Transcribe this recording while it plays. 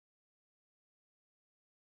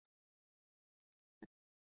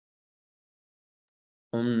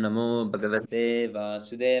ॐ नमो भगवते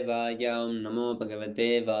वासुदेवाय ॐ नमो भगवते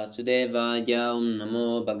वासुदेवाय ॐ नमो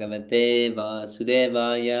भगवते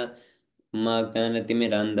वासुदेवाय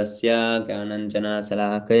ज्ञानतिमिरान्धस्य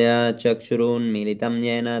ज्ञानञ्जनशलाकया चक्षुरुन्मीलितं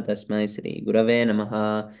येन तस्मै श्रीगुरवे नमः।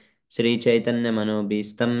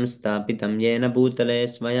 श्रीचैतन्यमनोभीष्टं स्थापितं येन भूतले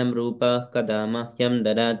स्वयं रूपः कदा मह्यं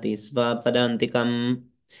ददाति स्वपदान्तिकम्।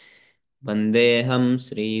 वन्देऽहं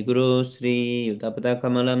श्रीगुरो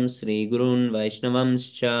श्रीयुतपदकमलं श्रीगुरून्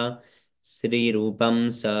वैष्णवंश्च श्रीरूपं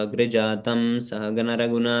साग्रजातं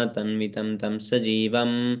सहगणरघुनाथन्वितं तं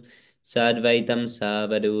सजीवं साद्वैतं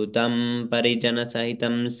सावधूतं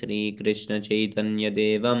परिजनसहितं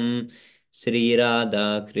श्रीकृष्णचैतन्यदेवं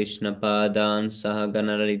श्रीराधाकृष्णपादान्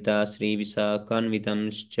सहगणललिता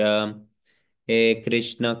श्रीविशाखान्वितंश्च। हे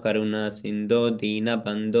कृष्ण करुणा सिन्धो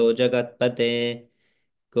दीनबन्धो जगत्पते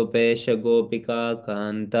गोपेश गोपिका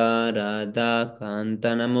कान्ता राधा कान्त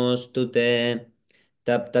नमोऽस्तु ते।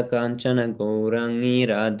 तप्त काञ्चन गौराङ्गी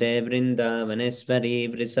राधे वृन्दावनेश्वरी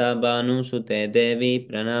वृषभानुसुते देवी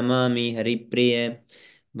प्रणमामि हरिप्रिये।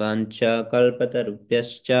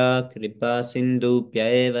 वाञ्छाकल्पतरुभ्यश्च कृपा सिन्धुभ्य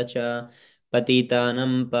एव च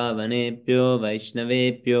पतितानं पावनेभ्यो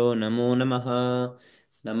वैष्णवेभ्यो नमो नमः।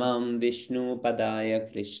 नमां विष्णुपदाय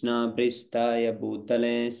कृष्णप्रेष्ठाय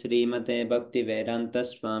भूतले श्रीमते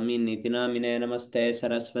भक्तिवेदान्तस्वामिनिति नामिने नमस्ते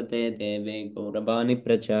सरस्वते देवे गौरवाणि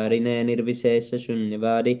प्रचारिणे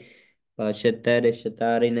निर्विशेषशून्यवादि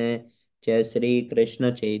पाश्चात्यदेशतारिणे। जय श्री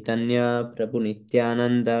कृष्ण चैतन्य प्रभु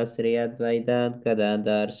नित्यानंद श्री अद्वैत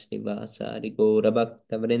गदाधर श्रीवासादि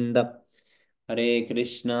गौरभक्तवृंद। हरे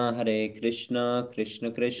कृष्णा कृष्ण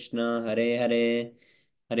कृष्ण हरे हरे,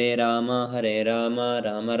 हरे Ram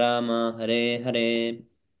Ram Ram Hare Hare.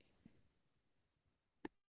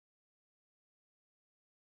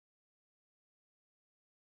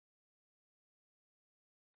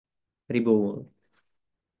 Haribo.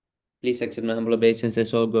 Please accept my humble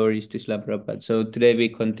obeisances, all glories to Srila Prabhupada. So today we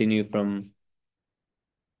continue from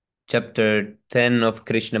chapter 10 of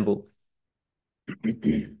Krishna book.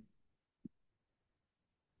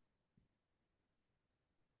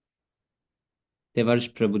 Devarsh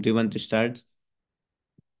Prabhu, do you want to start?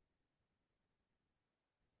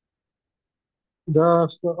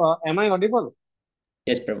 Am I audible?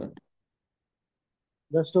 Yes, Prabhu.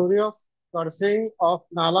 The story of cursing of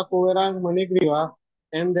Nala Kovera and Manigriva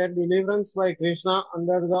and their deliverance by Krishna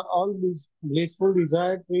blissful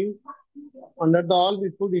desire tree, under the all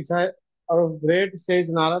blissful desire of great sage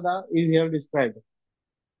Narada is here described.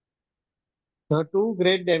 The two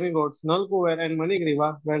great demigods, Nal Kuver and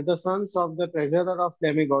Manigriva, were the sons of the treasurer of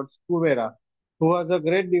demigods, Kuvera, who was a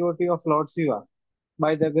great devotee of Lord Shiva.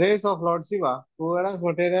 By the grace of Lord Shiva, Kuvera's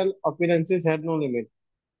material opulences had no limit.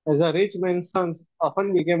 As a rich man's sons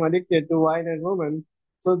often became addicted to wine and women,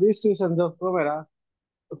 so these two sons of Kuvera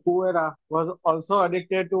was also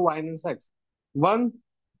addicted to wine and sex. Once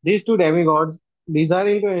these two demigods,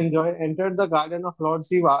 desiring to enjoy, entered the garden of Lord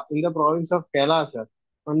Shiva in the province of Kailasha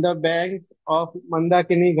on the banks of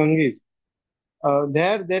Mandakini Ganges.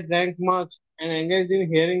 There they drank much and engaged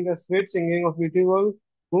in hearing the sweet singing of beautiful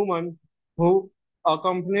women who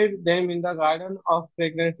accompanied them in the garden of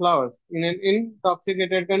fragrant flowers. In an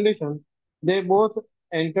intoxicated condition, they both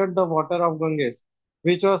entered the water of Ganges,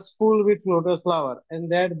 which was full with lotus flower,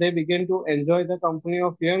 and there they began to enjoy the company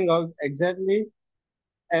of young girls exactly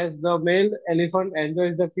as the male elephant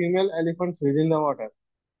enjoys the female elephants within the water.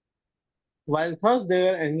 While thus they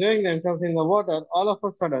were enjoying themselves in the water, all of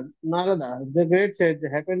a sudden Narada, the great sage,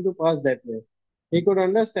 happened to pass that way. He could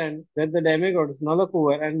understand that the demigods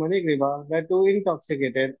Nalakuvar and Manigriva were too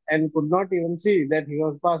intoxicated and could not even see that he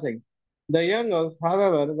was passing. The young girls,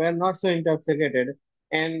 however, were not so intoxicated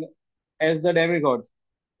and as the demigods,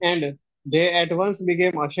 and they at once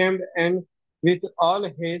became ashamed and with all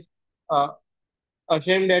haste uh,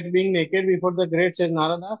 ashamed at being naked before the great sage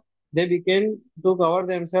Narada, they began to cover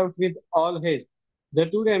themselves with all haste. The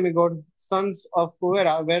two demigods, sons of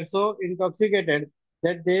Kuvera, were so intoxicated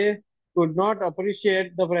that they could not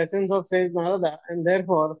appreciate the presence of sage Narada and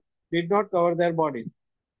therefore did not cover their bodies.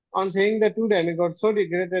 On seeing the two demigods so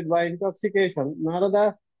degraded by intoxication,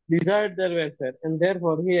 Narada desired their welfare and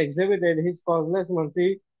therefore he exhibited his causeless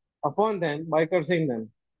mercy upon them by cursing them.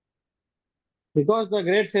 Because the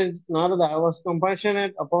great sage Narada was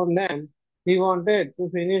compassionate upon them, he wanted to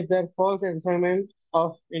finish their false enjoyment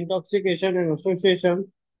of intoxication and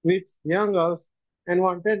association with young girls and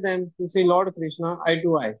wanted them to see Lord Krishna eye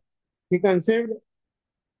to eye. He conceived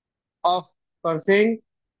of cursing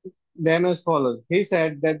them as follows. He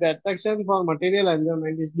said that the attraction for material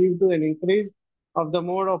enjoyment is due to an increase of the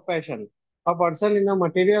mode of passion. A person in the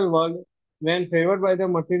material world when favored by the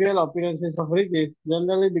material appearances of riches,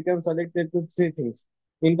 generally becomes addicted to three things: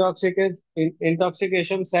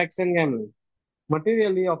 intoxication, sex, and gambling.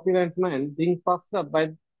 Materially opulent men, being puffed up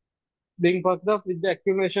with the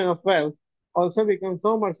accumulation of wealth, also become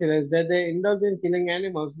so merciless that they indulge in killing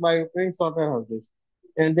animals by opening slaughterhouses,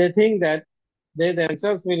 and they think that they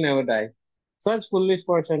themselves will never die. Such foolish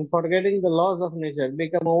persons, forgetting the laws of nature,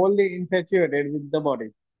 become overly infatuated with the body.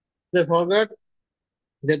 They forget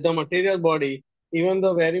that the material body, even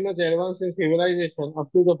though very much advanced in civilization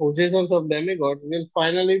up to the possessions of demigods, will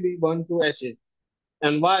finally be burned to ashes.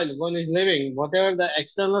 And while one is living, whatever the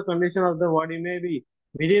external condition of the body may be,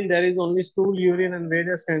 within there is only stool, urine, and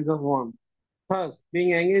various kinds of warmth. Thus,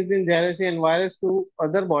 being engaged in jealousy and violence to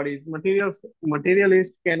other bodies,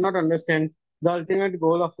 materialists cannot understand the ultimate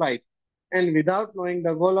goal of life. And without knowing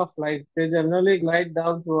the goal of life, they generally glide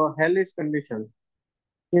down to a hellish condition.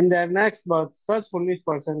 In their next birth, such foolish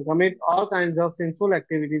persons commit all kinds of sinful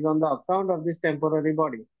activities on the account of this temporary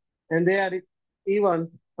body, and they are even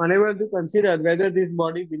unable to consider whether this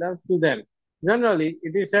body belongs to them. Generally,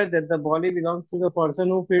 it is said that the body belongs to the person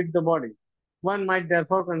who feeds the body. One might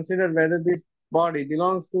therefore consider whether this body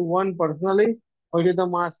belongs to one personally or to the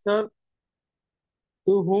master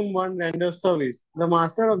to whom one renders service. The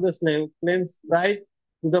master of the slave claims right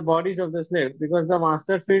to the bodies of the slave because the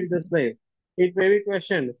master feeds the slave. It may be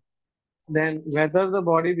questioned then whether the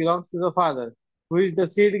body belongs to the father, who is the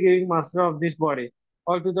seed giving master of this body,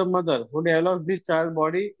 or to the mother, who develops this child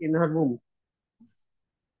body in her womb.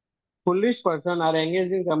 Foolish persons are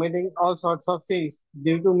engaged in committing all sorts of sins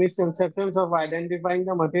due to misconceptions of identifying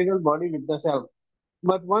the material body with the self.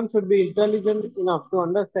 But one should be intelligent enough to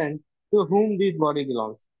understand to whom this body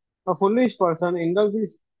belongs. A foolish person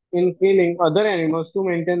indulges in killing other animals to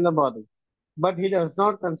maintain the body, but he does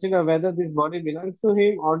not consider whether this body belongs to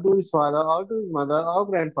him or to his father or to his mother or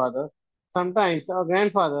grandfather. Sometimes a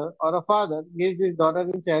grandfather or a father gives his daughter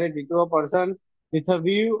in charity to a person with a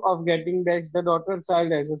view of getting back the daughter's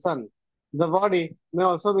child as a son. The body may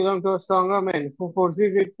also belong to a stronger man who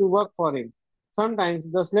forces it to work for him. Sometimes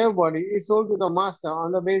the slave body is sold to the master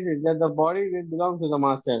on the basis that the body will belong to the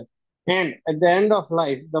master. And at the end of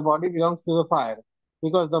life, the body belongs to the fire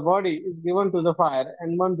because the body is given to the fire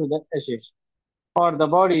and burned to the ashes, or the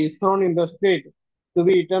body is thrown in the street to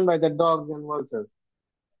be eaten by the dogs and vultures.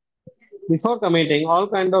 Before committing all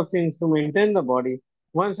kinds of sins to maintain the body,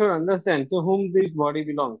 one should understand to whom this body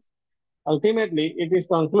belongs. Ultimately, it is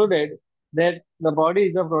concluded that the body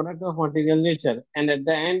is a product of material nature, and at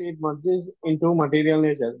the end, it merges into material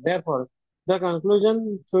nature. Therefore, the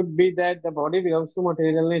conclusion should be that the body belongs to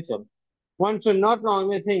material nature. One should not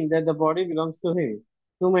wrongly think that the body belongs to him.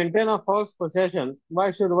 To maintain a false possession,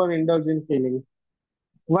 why should one indulge in killing?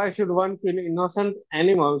 Why should one kill innocent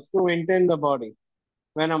animals to maintain the body?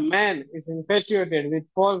 When a man is infatuated with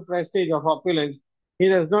false prestige of opulence, he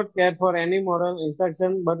does not care for any moral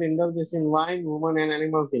instruction but indulges in wine, woman, and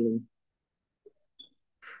animal killing.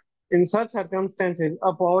 In such circumstances,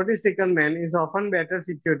 a poverty-stricken man is often better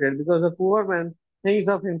situated because a poor man thinks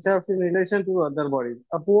of himself in relation to other bodies.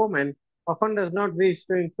 A poor man often does not wish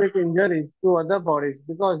to inflict injuries to other bodies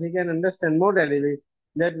because he can understand more readily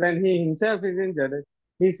that when he himself is injured,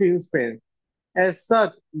 he feels pain. As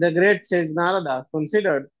such, the great sage Narada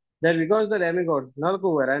considered that because the demigods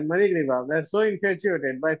Nalkuvara and Manigriva were so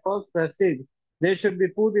infatuated by false prestige, they should be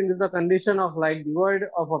put into the condition of life devoid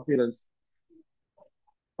of appearance.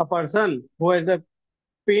 A person who has a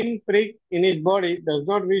pin prick in his body does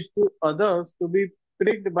not wish to others to be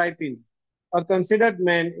pricked by pins. A considered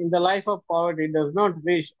man in the life of poverty does not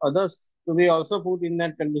wish others to be also put in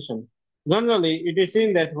that condition. Generally, it is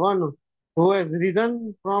seen that one who has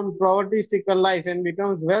risen from poverty-stricken life and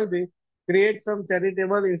becomes wealthy creates some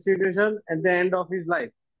charitable institution at the end of his life.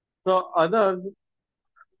 So others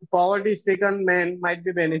poverty-stricken man might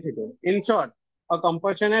be benefited. In short, a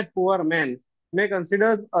compassionate poor man may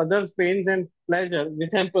consider others' pains and pleasure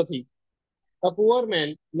with empathy. A poor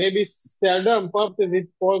man may be seldom puffed with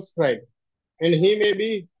false pride, and he may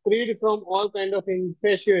be freed from all kind of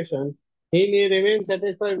infatuation. He may remain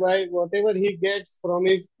satisfied by whatever he gets from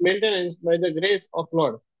his maintenance by the grace of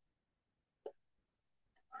Lord.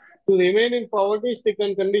 To remain in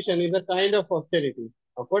poverty-stricken condition is a kind of austerity.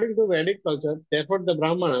 According to Vedic culture, therefore the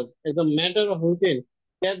Brahmanas, as a matter of routine,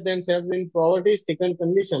 kept themselves in poverty-stricken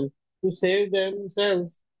condition to save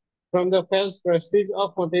themselves from the false prestige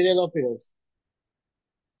of material appearance.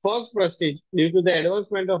 False prestige, due to the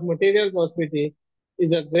advancement of material prosperity,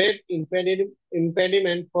 is a great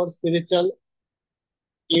impediment for spiritual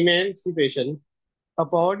emancipation. A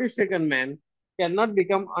poverty stricken man cannot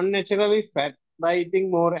become unnaturally fat by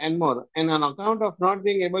eating more and more. And on account of not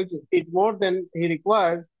being able to eat more than he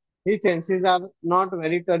requires, his senses are not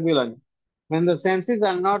very turbulent. When the senses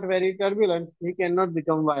are not very turbulent, he cannot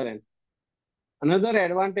become violent. Another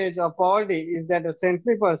advantage of poverty is that a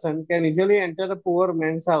saintly person can easily enter a poor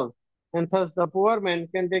man's house, and thus the poor man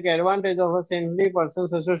can take advantage of a saintly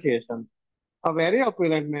person's association. A very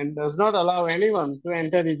opulent man does not allow anyone to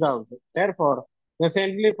enter his house. Therefore, the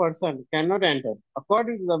saintly person cannot enter.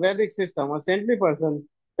 According to the Vedic system, a saintly person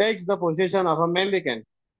takes the position of a mendicant,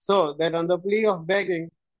 so that on the plea of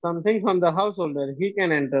begging something from the householder, he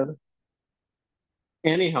can enter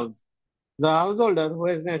any house. The householder who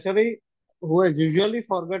has usually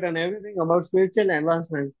forgotten everything about spiritual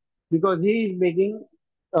advancement because he is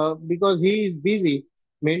busy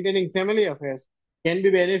maintaining family affairs, can be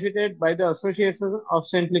benefited by the association of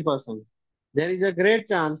saintly person. There is a great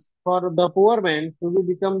chance for the poor man to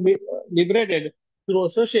liberated through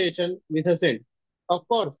association with a saint. Of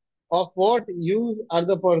course, of what use are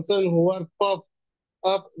the person who are puffed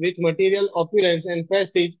up with material opulence and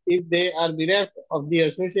prestige if they are bereft of the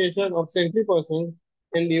association of saintly persons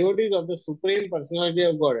and devotees of the Supreme Personality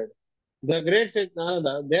of Godhead. The great Sage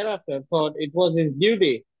Narada thereafter thought it was his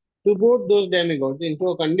duty to put those demigods into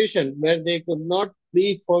a condition where they could not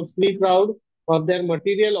be falsely proud of their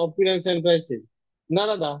material opulence and prestige.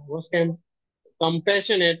 Narada was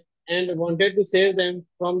compassionate and wanted to save them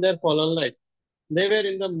from their fallen life. They were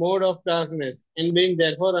in the mode of darkness, and being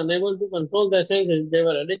therefore unable to control their senses, they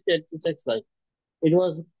were addicted to sex life. It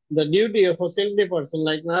was the duty of a saintly person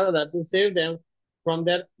like Narada to save them from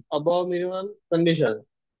their abominable condition.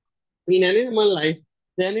 In animal life,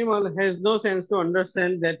 the animal has no sense to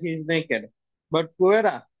understand that he is naked. But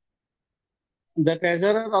Kuvera, the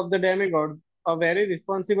treasurer of the demigods, a very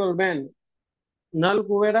responsible man, Nal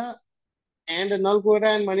Kuvera Nal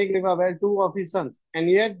Kuvera and Manigriva were two of his sons, and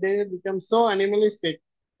yet they became so animalistic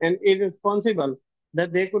and irresponsible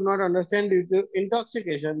that they could not understand due to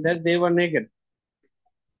intoxication that they were naked.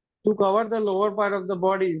 To cover the lower part of the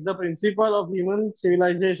body is the principle of human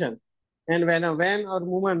civilization, and when a man or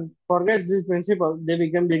woman forgets this principle, they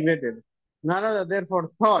become degraded. Narada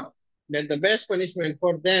therefore thought that the best punishment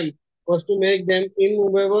for them was to make them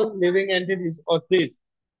immovable living entities or trees.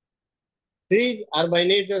 Trees are by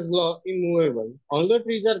nature's law immovable. Although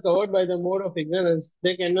trees are covered by the mode of ignorance,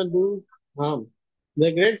 they cannot do harm.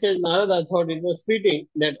 The great sage Narada thought it was fitting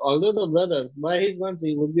that although the brothers, by his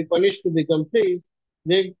mercy, would be punished to become trees,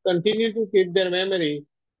 they continue to keep their memory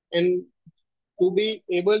and to be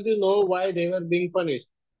able to know why they were being punished.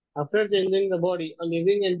 After changing the body, a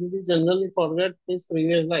living entity generally forgets his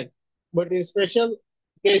previous life. But in special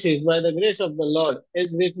cases, by the grace of the Lord,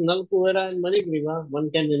 as with Nalkuvera and Manigriva,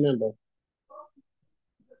 one can remember.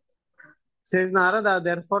 Says Narada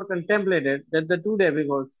therefore contemplated that the two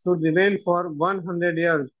demigods should remain for 100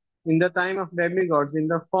 years in the time of demigods in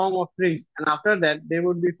the form of trees, and after that they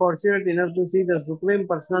would be fortunate enough to see the Supreme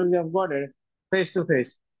Personality of Godhead face to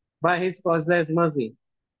face by his causeless mercy,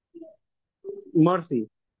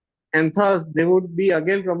 and thus they would be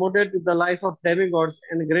again promoted to the life of demigods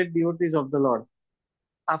and great devotees of the Lord.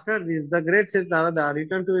 After this, the great Sith Narada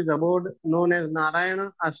returned to his abode known as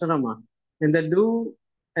Narayana Ashrama, and the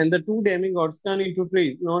two demigods turned into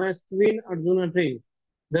trees known as twin Arjuna trees.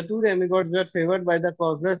 The two demigods were favored by the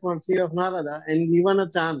causeless mercy of Narada and given a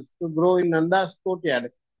chance to grow in Nanda's courtyard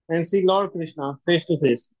and see Lord Krishna face to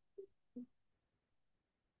face.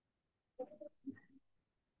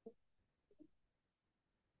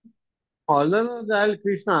 Although the child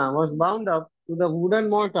Krishna was bound up to the wooden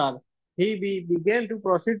mortar, began to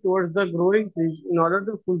proceed towards the growing trees in order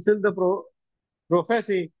to fulfill the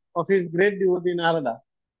prophecy of his great devotee Narada.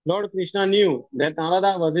 Lord Krishna knew that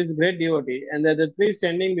Narada was his great devotee and that the trees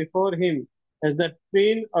standing before him as the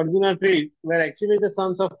twin Arjuna trees were actually the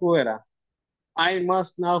sons of Kuvera. I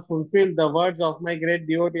must now fulfill the words of my great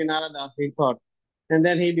devotee Narada, he thought. And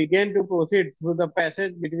then he began to proceed through the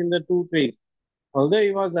passage between the two trees. Although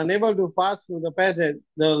he was unable to pass through the passage,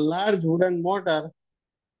 the large wooden mortar,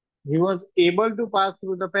 he was able to pass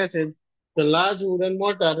through the passage. The large wooden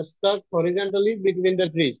mortar stuck horizontally between the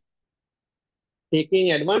trees.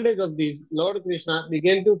 Taking advantage of this, Lord Krishna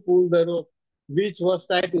began to pull the rope which was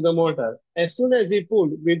tied to the mortar. As soon as he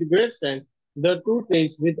pulled with great strength, the two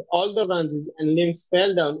trees with all the branches and limbs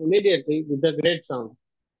fell down immediately with a great sound.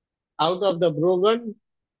 Out of the broken,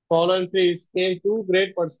 fallen trees came two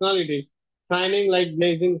great personalities, shining like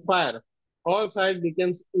blazing fire. All sides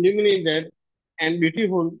became illuminated and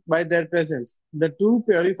beautiful by their presence. The two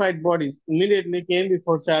purified bodies immediately came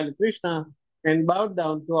before child Krishna and bowed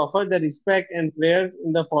down to offer their respect and prayers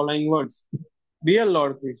in the following words. Dear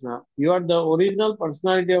Lord Krishna, you are the original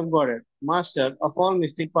personality of Godhead, master of all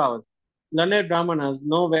mystic powers. Learned Brahmanas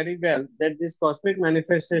know very well that this cosmic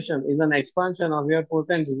manifestation is an expansion of your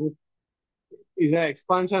potencies,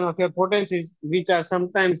 which are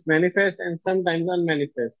sometimes manifest and sometimes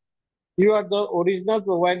unmanifest. You are the original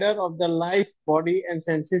provider of the life, body, and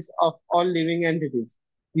senses of all living entities.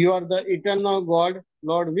 You are the eternal God,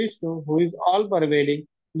 Lord Vishnu, who is all pervading,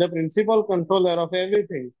 the principal controller of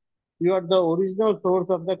everything. You are the original source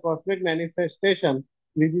of the cosmic manifestation,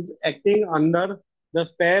 which is acting under the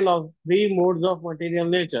spell of three modes of material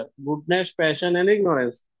nature goodness, passion, and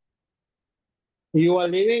ignorance. You are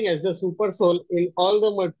living as the super soul in all the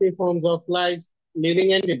multi forms of lives,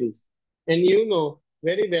 living entities. And you know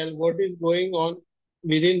very well what is going on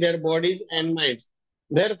within their bodies and minds.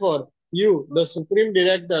 Therefore, you, the supreme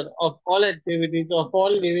director of all activities of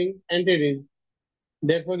all living entities,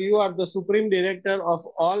 therefore you are the supreme director of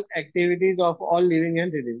all activities of all living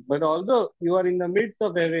entities. But although you are in the midst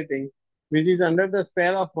of everything, which is under the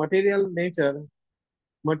spell of material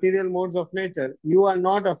modes of nature, you are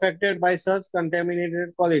not affected by such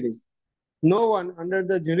contaminated qualities. No one under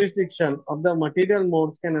the jurisdiction of the material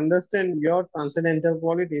modes can understand your transcendental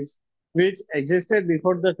qualities which existed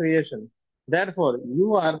before the creation. Therefore,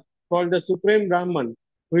 you are called the Supreme Brahman,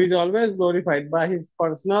 who is always glorified by his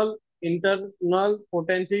personal internal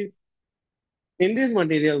potencies in this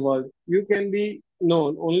material world. You can be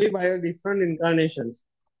known only by your different incarnations.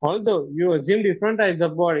 Although you assume different types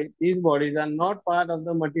of body, these bodies are not part of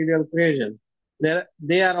the material creation.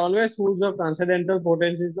 They are always full of transcendental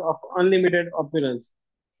potencies of unlimited opulence,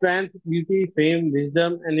 strength, beauty, fame,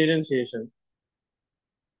 wisdom, and renunciation.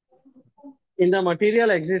 In the material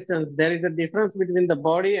existence, there is a difference between the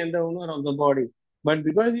body and the owner of the body. But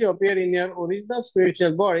because you appear in your original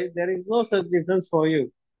spiritual body, there is no such difference for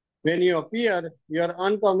you. When you appear, your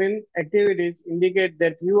uncommon activities indicate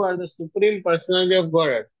that you are the supreme personality of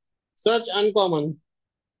God. Such uncommon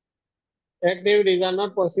activities are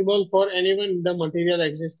not possible for anyone in the material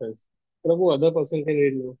existence. Prabhu, other person can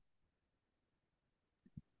read now.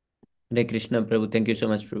 Hare Krishna, Prabhu. Thank you so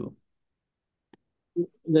much, Prabhu.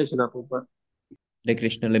 Jai Shri Prabhupada. Hare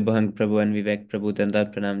Krishna, Libhang Prabhu and Vivek Prabhu.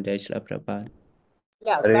 Dandar Pranam, Jai Shri Prabhupada.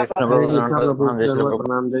 Hare Krishna Hare Prabhu, Krishna Nanda Prabhu, Pranam, Jai Shri Sarva Prabhu.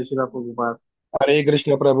 Pranam, Jai Shri Prabhupada. Hare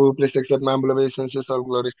Krishna Prabhu, please accept my humble obeisances, all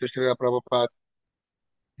glories to Srila Prabhupada.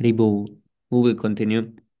 Ribo. Who will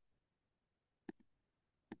continue?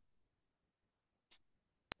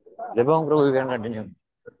 Lebong Prabhu, you can continue.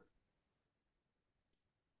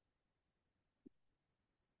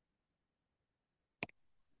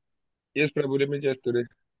 Yes, Prabhu, let me just do it.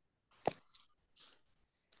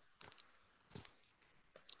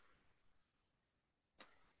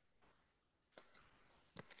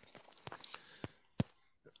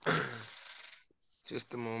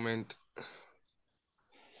 Just a moment.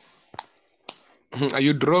 Are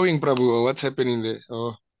you drawing, Prabhu, or what's happening there?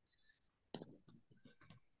 Oh,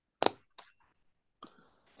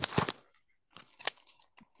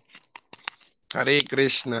 Hare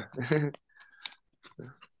Krishna.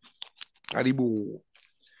 Haribu.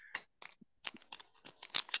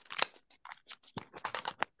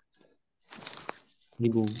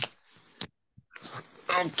 Ribo.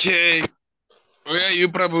 Okay. Where are you,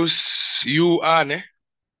 Prabhus? You are, ne?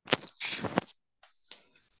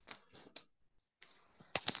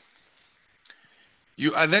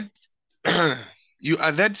 You are that you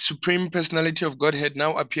are that supreme personality of Godhead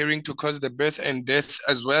now appearing to cause the birth and death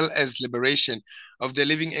as well as liberation of the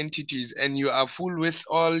living entities, and you are full with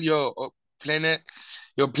all your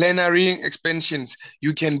your plenary expansions.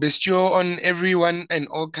 You can bestow on everyone and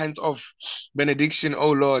all kinds of benediction,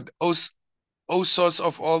 O Lord. O source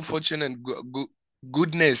of all fortune and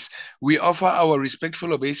goodness, we offer our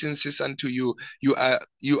respectful obeisances unto you. You are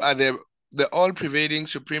the all-pervading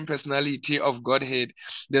supreme personality of Godhead,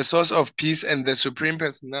 the source of peace and the supreme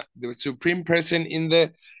person in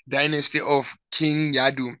the dynasty of King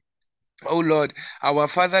Yadu. O Lord, our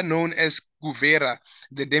Father known as Kuvera,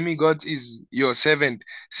 the demigod is your servant.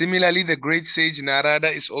 Similarly, the great sage Narada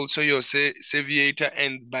is also your saviator,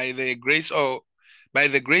 and by the grace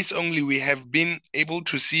only we have been able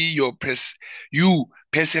to see you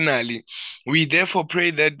personally. We therefore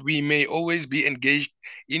pray that we may always be engaged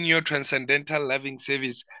in your transcendental loving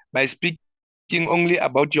service by speaking only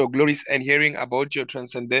about your glories and hearing about your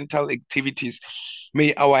transcendental activities.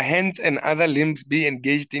 May our hands and other limbs be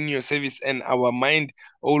engaged in your service, and our mind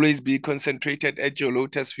always be concentrated at your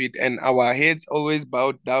lotus feet, and our heads always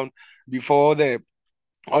bowed down before the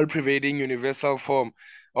all pervading universal form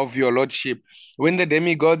of your lordship. When the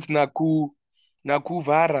demigods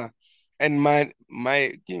Nakuvara and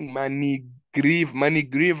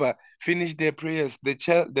Manigriva finish their prayers. The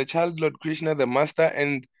child Lord Krishna, the master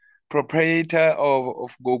and proprietor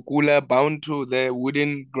of Gokula, bound to the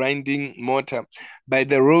wooden grinding mortar by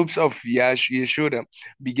the ropes of Yashoda,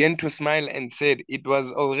 began to smile and said, "It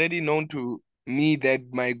was already known to me that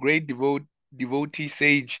my great devotee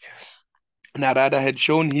sage Narada had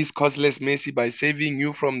shown his causeless mercy by saving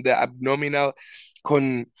you from the abnormal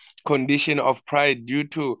con- condition of pride due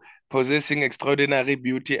to possessing extraordinary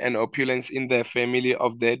beauty and opulence in the family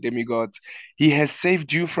of the demigods. He has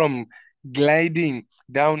saved you from gliding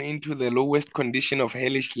down into the lowest condition of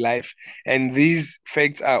hellish life, and these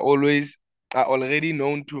facts are already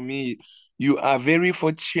known to me. You are very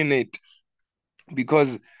fortunate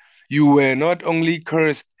because you were not only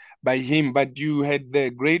cursed by him, but you had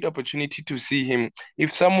the great opportunity to see him.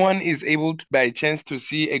 If someone is able to, by chance to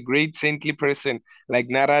see a great saintly person like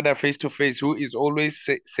Narada face to face, who is always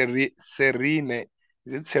serene,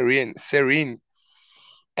 is it serene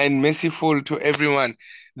and merciful to everyone,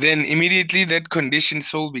 then immediately that conditioned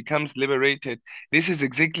soul becomes liberated. This is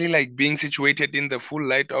exactly like being situated in the full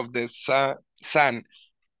light of the sun.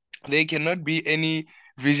 There cannot be any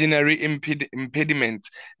visionary impediments.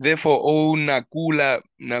 Therefore, O Nakuvara,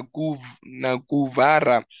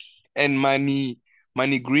 and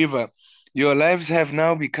Manigriva, your lives have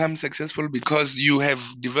now become successful because you have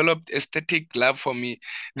developed aesthetic love for me.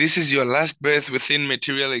 This is your last birth within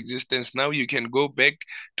material existence. Now you can go back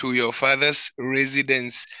to your father's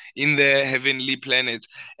residence in the heavenly planet.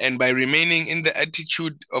 And by remaining in the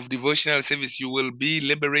attitude of devotional service, you will be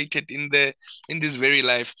liberated in this very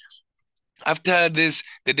life. After this,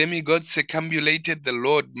 the demigods circumambulated the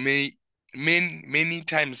Lord many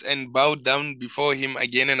times and bowed down before him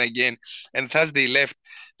again and again, and thus they left.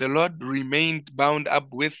 The Lord remained bound up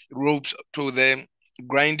with ropes to the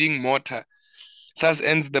grinding mortar. Thus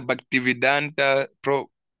ends the Bhaktivedanta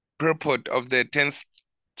purport of the 10th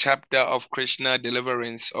chapter of Krishna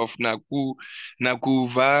deliverance of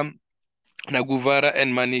Naguva, Naguvara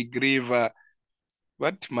and Manigriva.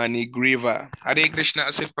 What? Manigriva. Hare Krishna,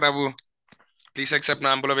 Asif Prabhu. Please accept my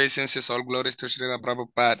humble obeisances. All glories to Srila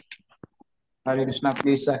Prabhupada. Hare Krishna,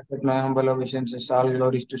 please accept my humble obeisances. All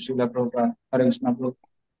glories to Srila Prabhupada. Hare Krishna, Prabhu.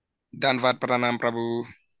 Danvat Pranam Prabhu.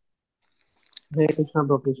 Hare Krishna,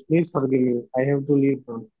 Prabhu. Please forgive me. I have to leave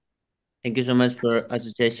now. Thank you so much for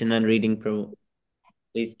association and reading, Prabhu.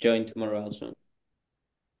 Please join tomorrow also.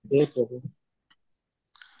 Yes, Prabhu.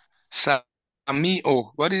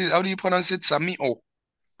 Samio. How do you pronounce it? Samio.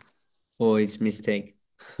 Oh, it's mistake.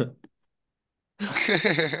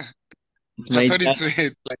 It's I my thought it's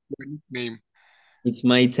like your nickname. it's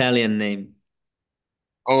my Italian name.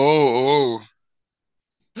 Oh,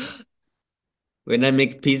 When I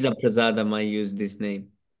make pizza prasadam, I use this name.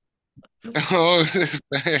 oh.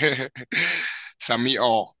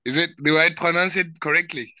 Samio. Do I pronounce it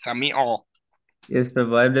correctly? Samio. Yes,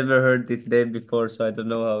 Prabhu. I've never heard this name before, so I don't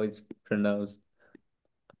know how it's pronounced.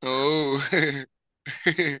 Oh.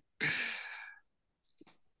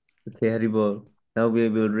 Okay, Haribol. Now we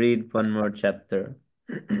will read one more chapter.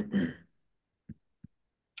 I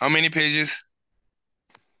How many pages?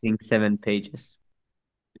 think 7 pages.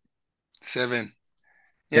 7.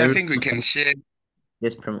 Yeah, I Very think we can share.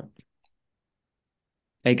 Yes, Prabhu.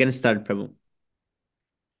 I can start, Prabhu.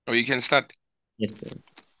 Or you can start. Yes, Prabhu.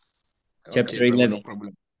 Okay, Chapter Prabhu, no 11.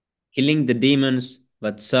 problem. Killing the demons,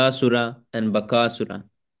 Vatsasura and Bakasura.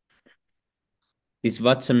 This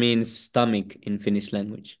Vatsa means stomach in Finnish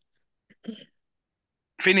language.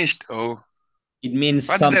 Finished. Oh. It means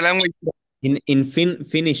What's the stomach. language? In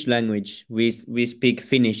Finnish language, we speak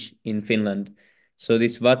Finnish in Finland. So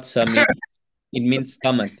this Vatsa means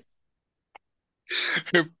stomach.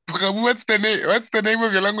 Prabhu, what's the name? What's the name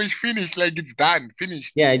of your language? Finished, like it's done,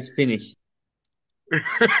 finished. Yeah, it's Finnish.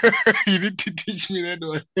 You need to teach me that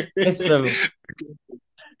one. Yes, Prabhu.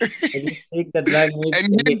 When you speak that language,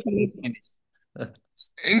 And everything is Finnish.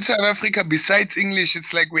 in South Africa, besides English,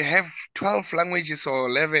 it's like we have 12 languages or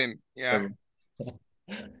 11. Yeah.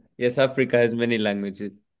 Prabhu. Yes, Africa has many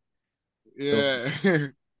languages. So Yeah.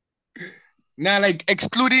 Now, like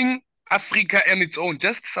excluding Africa on its own,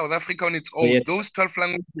 just South Africa on its own, yes, those 12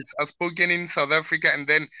 languages are spoken in South Africa. And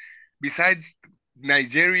then besides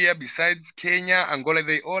Nigeria, besides Kenya, Angola,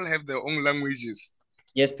 they all have their own languages.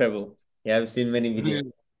 yes, Prabhu. Yeah, I've seen many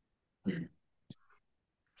videos.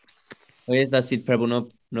 Oh, yes, that's it,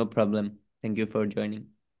 Prabhu. No problem. Thank you for joining.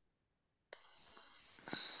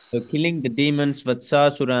 So killing the demons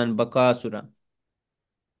Vatsasura and Bakasura.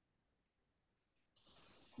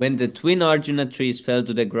 When the twin Arjuna trees fell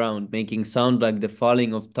to the ground, making sound like the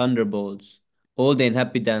falling of thunderbolts, all the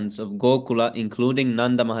inhabitants of Gokula, including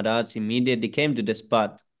Nanda Maharaj, immediately came to the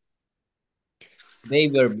spot. They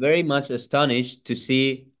were very much astonished to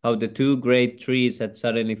see how the two great trees had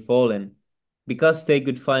suddenly fallen. Because they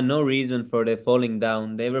could find no reason for their falling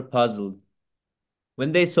down, they were puzzled.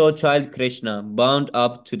 When they saw child Krishna bound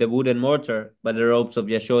up to the wooden mortar by the ropes of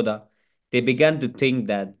Yashoda, they began to think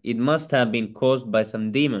that it must have been caused by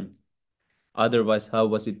some demon. Otherwise, how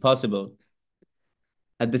was it possible?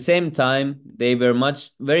 At the same time, they were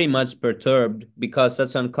very much perturbed because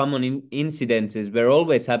such uncommon incidences were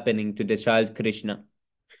always happening to the child Krishna.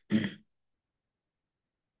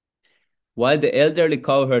 While the elderly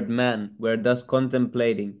cowherd men were thus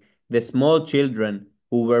contemplating, the small children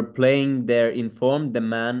who were playing there informed the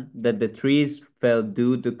man that the trees fell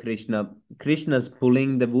due to Krishna's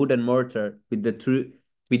pulling the wooden mortar with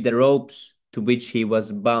with the ropes to which he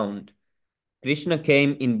was bound. Krishna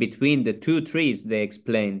came in between the two trees, they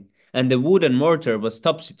explained, and the wooden mortar was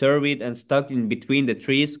topsy-turvy and stuck in between the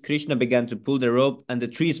trees. Krishna began to pull the rope, and the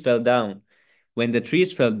trees fell down. When the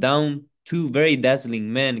trees fell down, two very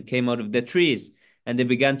dazzling men came out of the trees, and they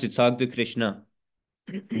began to talk to Krishna.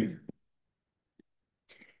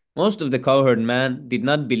 Most of the cowherd men did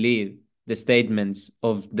not believe the statements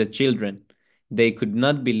of the children. They could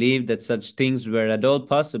not believe that such things were at all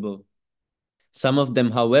possible. Some of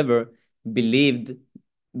them, however, believed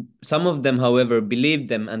believed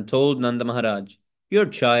them and told Nanda Maharaj, "Your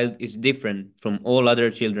child is different from all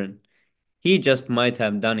other children. He just might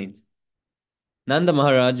have done it." Nanda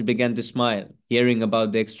Maharaj began to smile, hearing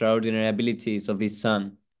about the extraordinary abilities of his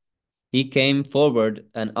son. He came forward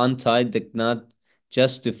and untied the knot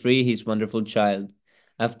just to free his wonderful child.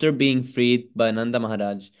 After being freed by Nanda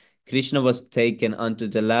Maharaj, Krishna was taken unto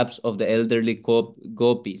the laps of the elderly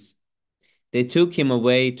gopis. They took him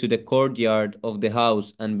away to the courtyard of the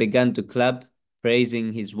house and began to clap,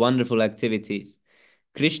 praising his wonderful activities.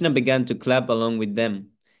 Krishna began to clap along with them,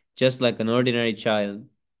 just like an ordinary child.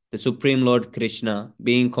 The Supreme Lord Krishna,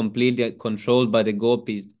 being completely controlled by the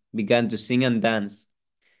gopis, began to sing and dance,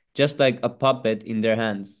 just like a puppet in their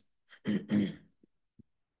hands.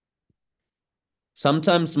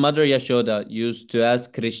 Sometimes Mother Yashoda used to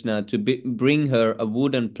ask Krishna to bring her a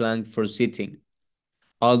wooden plank for sitting.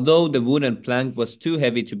 Although the wooden plank was too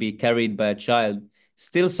heavy to be carried by a child,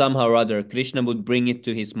 still somehow or other Krishna would bring it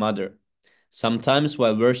to his mother. Sometimes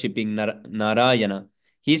while worshipping Narayana,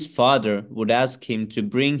 his father would ask him to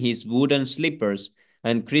bring his wooden slippers,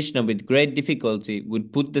 and Krishna with great difficulty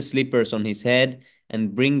would put the slippers on his head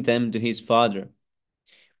and bring them to his father.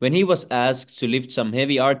 When he was asked to lift some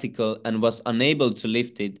heavy article and was unable to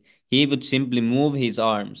lift it, he would simply move his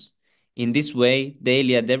arms. In this way,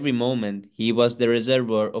 daily at every moment, he was the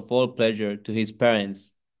reservoir of all pleasure to his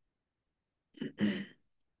parents.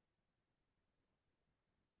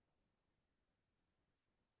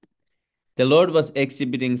 The Lord was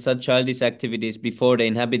exhibiting such childish activities before the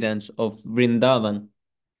inhabitants of Vrindavan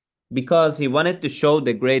because he wanted to show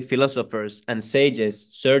the great philosophers and sages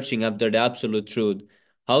searching after the absolute truth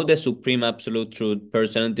how the supreme absolute truth,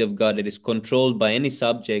 personality of God, is controlled by any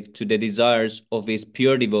subject to the desires of his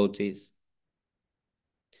pure devotees.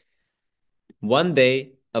 One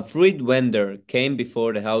day, a fruit vendor came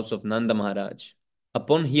before the house of Nanda Maharaj.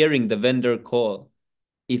 Upon hearing the vendor call,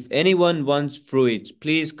 "If anyone wants fruits,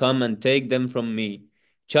 please come and take them from me,"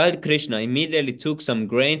 Child Krishna immediately took some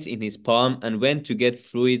grains in his palm and went to get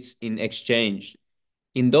fruits in exchange.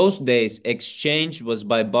 In those days, exchange was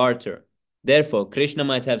by barter. Therefore, Krishna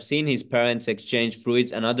might have seen his parents exchange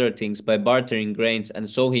fruits and other things by bartering grains, and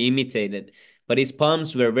so he imitated. But his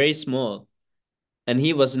palms were very small, and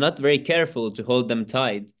he was not very careful to hold them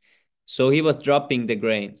tight, so he was dropping the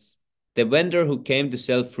grains. The vendor who came to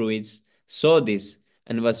sell fruits saw this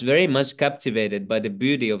and was very much captivated by the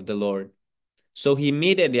beauty of the Lord. So he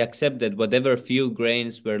immediately accepted whatever few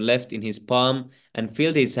grains were left in his palm and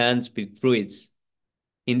filled his hands with fruits.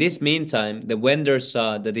 In this meantime, the vendor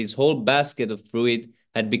saw that his whole basket of fruit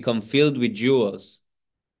had become filled with jewels.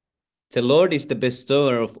 The Lord is the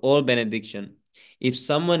bestower of all benediction. If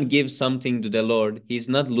someone gives something to the Lord, he is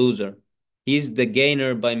not loser. He is the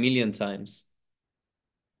gainer by million times.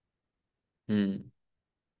 Hmm.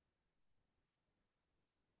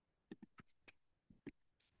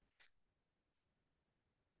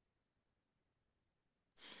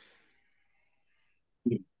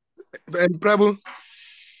 And Prabhu,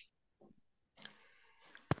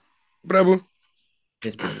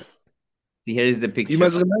 Yes, Prabhu. See, here is the you picture.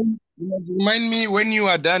 must remind me when you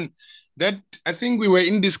are done. That I think we were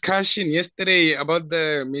in discussion yesterday about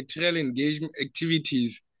the material engagement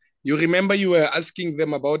activities. You remember you were asking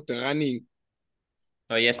them about running.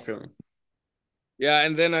 Oh, yes, Prabhu. Yeah,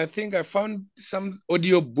 and then I think I found some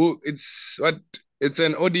audio book. It's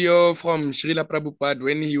an audio from Srila Prabhupada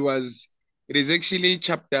when he was It is actually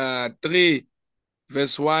chapter 3,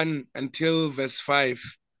 verse 1 until verse 5,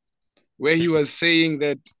 where he was saying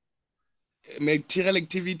that material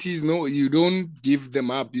activities, no, you don't give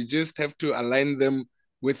them up. You just have to align them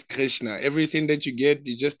with Krishna. Everything that you get,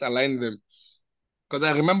 you just align them. Because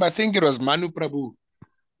I remember, I think it was Manu Prabhu who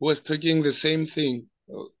was talking the same thing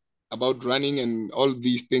about running and all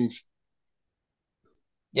these things.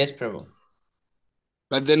 Yes, Prabhu.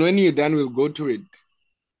 But then when you're done, we'll go to it.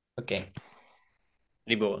 Okay.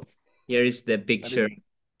 Ribol. Here is the picture.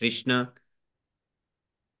 Krishna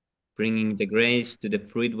bringing the grace to the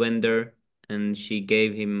fruit vendor, and she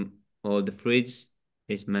gave him all the fruits,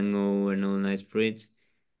 his mango and all nice fruits.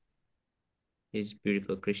 His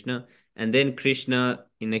beautiful Krishna. And then Krishna,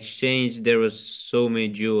 in exchange, there was so many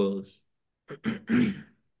jewels.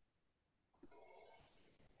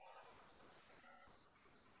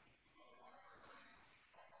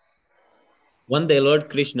 One day, Lord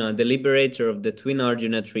Krishna, the liberator of the twin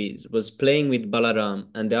Arjuna trees, was playing with Balaram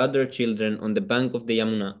and the other children on the bank of the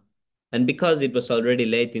Yamuna. And because it was already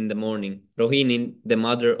late in the morning, Rohini, the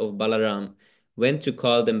mother of Balaram, went to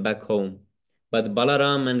call them back home. But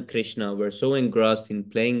Balaram and Krishna were so engrossed in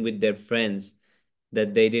playing with their friends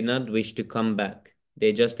that they did not wish to come back.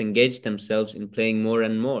 They just engaged themselves in playing more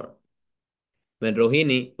and more. When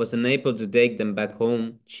Rohini was unable to take them back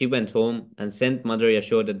home, she went home and sent Mother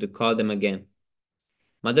Yashoda to call them again.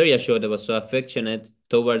 Mother Yashoda was so affectionate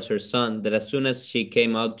towards her son that as soon as she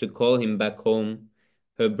came out to call him back home,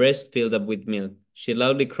 her breast filled up with milk. She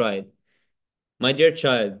loudly cried, "My dear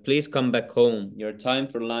child, please come back home. Your time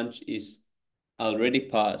for lunch is already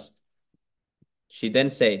past." She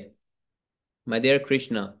then said, "My dear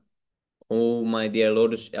Krishna, oh my dear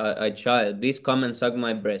lotus child, please come and suck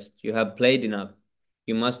my breast. You have played enough.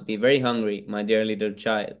 You must be very hungry, my dear little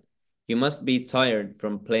child. You must be tired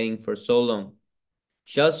from playing for so long."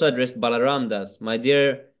 She also addressed Balaram thus, "My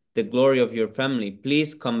dear, the glory of your family,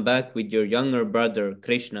 please come back with your younger brother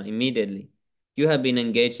Krishna immediately. You have been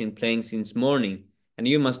engaged in playing since morning, and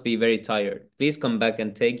you must be very tired. Please come back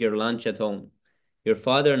and take your lunch at home. Your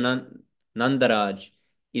father Nandaraj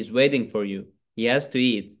is waiting for you. He has to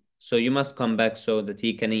eat, so you must come back so that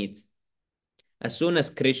he can eat." As soon as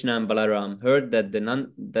Krishna and Balaram heard that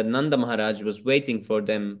Nanda Maharaj was waiting for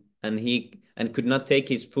them and could not take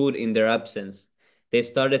his food in their absence, they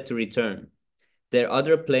started to return. Their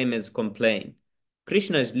other playmates complained,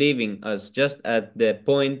 "Krishna is leaving us just at the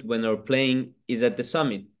point when our playing is at the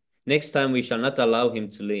summit. Next time we shall not allow him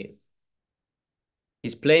to leave."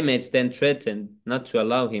 His playmates then threatened not to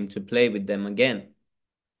allow him to play with them again.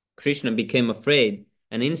 Krishna became afraid,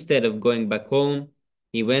 and instead of going back home,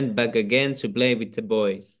 he went back again to play with the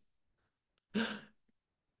boys.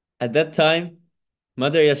 At that time,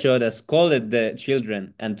 Mother Yashoda scolded the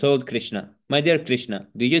children and told Krishna, "My dear Krishna,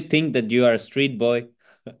 do you think that you are a street boy?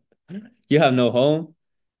 You have no home?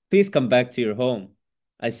 Please come back to your home.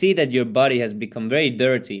 I see that your body has become very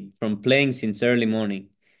dirty from playing since early morning.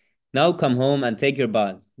 Now come home and take your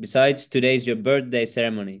bath. Besides, today is your birthday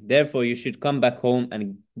ceremony. Therefore, you should come back home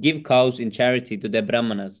and give cows in charity to the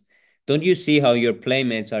Brahmanas. Don't you see how your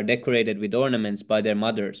playmates are decorated with ornaments by their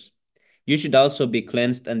mothers? You should also be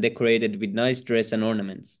cleansed and decorated with nice dress and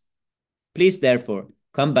ornaments. Please, therefore,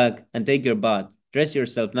 come back and take your bath, dress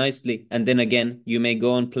yourself nicely, and then again you may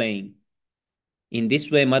go on playing." In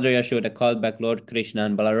this way, Mother Yashoda called back Lord Krishna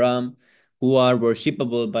and Balaram, who are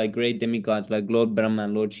worshipable by great demigods like Lord Brahma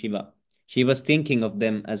and Lord Shiva. She was thinking of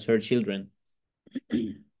them as her children.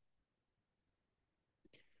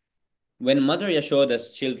 When Mother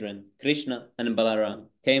Yashoda's children, Krishna and Balaram,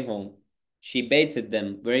 came home, she bathed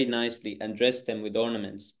them very nicely and dressed them with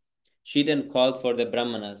ornaments. She then called for the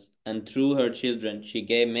Brahmanas, and through her children she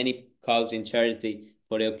gave many cows in charity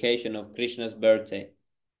for the occasion of Krishna's birthday.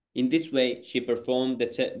 In this way, she performed the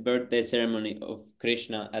birthday ceremony of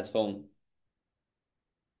Krishna at home.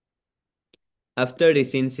 After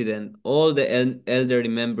this incident, all the elderly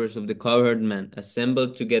members of the cowherd men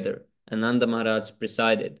assembled together, and Nanda Maharaj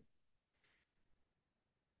presided.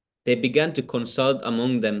 They began to consult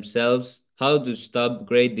among themselves how to stop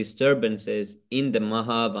great disturbances in the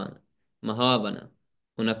Mahavana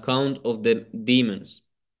on account of the demons.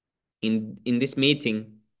 In this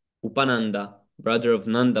meeting, Upananda, brother of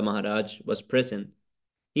Nanda Maharaj, was present.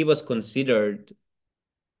 He was considered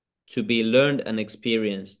to be learned and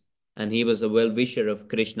experienced, and he was a well-wisher of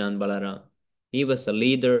Krishna and Balaram. He was a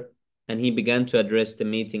leader, and he began to address the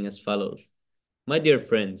meeting as follows. "My dear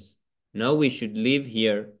friends, now we should leave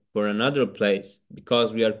here for another place,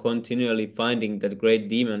 because we are continually finding that great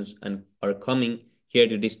demons are coming here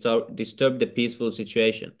to disturb the peaceful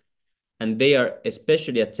situation, and they are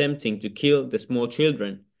especially attempting to kill the small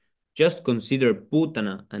children. Just consider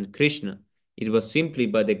Putana and Krishna. It was simply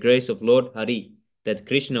by the grace of Lord Hari that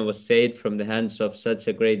Krishna was saved from the hands of such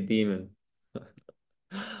a great demon.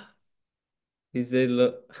 He said,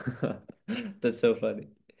 That's so funny.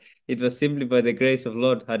 It was simply by the grace of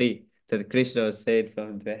Lord Hari that Krishna was saved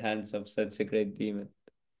from the hands of such a great demon.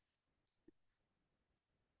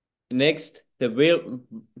 Next, the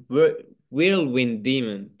whirlwind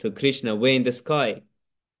demon took Krishna away in the sky,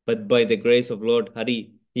 but by the grace of Lord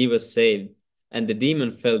Hari, he was saved, and the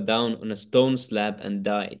demon fell down on a stone slab and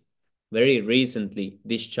died. Very recently,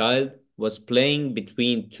 this child was playing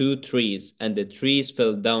between two trees, and the trees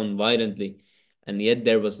fell down violently, and yet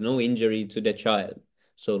there was no injury to the child.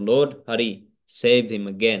 So Lord Hari saved him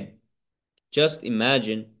again. Just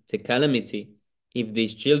imagine the calamity if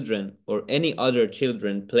these children or any other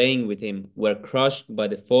children playing with him were crushed by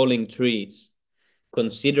the falling trees.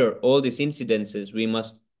 Consider all these incidences, we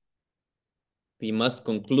must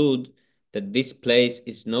conclude that this place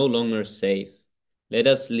is no longer safe. Let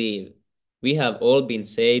us leave. We have all been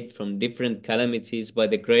saved from different calamities by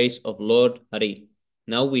the grace of Lord Hari.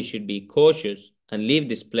 Now we should be cautious and leave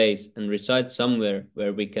this place and reside somewhere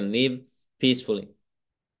where we can live peacefully.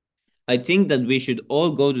 I think that we should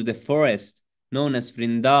all go to the forest known as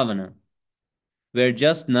Vrindavana, where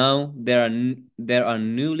just now there are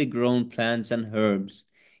newly grown plants and herbs.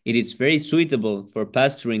 It is very suitable for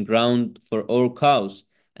pasturing ground for our cows,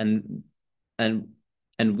 and and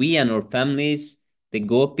and we and our families, the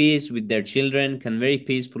gopis with their children, can very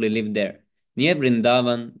peacefully live there. Near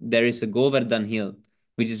Vrindavan, there is a Govardhan hill,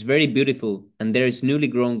 which is very beautiful, and there is newly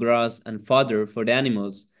grown grass and fodder for the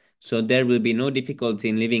animals, so there will be no difficulty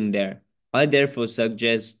in living there. I therefore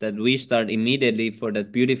suggest that we start immediately for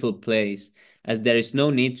that beautiful place, as there is no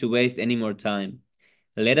need to waste any more time.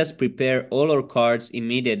 Let us prepare all our carts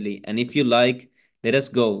immediately, and if you like, let us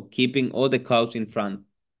go, keeping all the cows in front.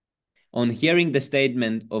 On hearing the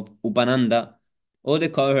statement of Upananda, all the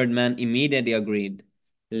cowherd men immediately agreed.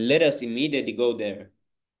 Let us immediately go there.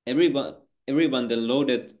 Everyone, everyone then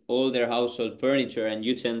loaded all their household furniture and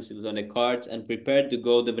utensils on the carts and prepared to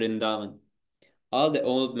go to Vrindavan. All the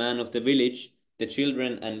old men of the village, the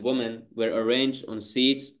children and women, were arranged on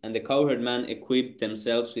seats, and the cowherd men equipped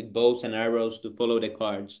themselves with bows and arrows to follow the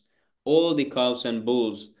carts. All the cows and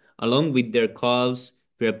bulls, along with their calves,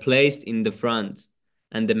 were placed in the front,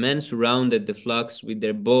 and the men surrounded the flocks with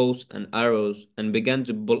their bows and arrows and began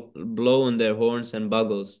to blow on their horns and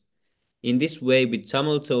bugles. In this way, with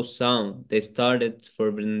tumultuous sound, they started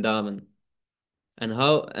for Vrindavan. And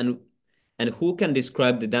how and who can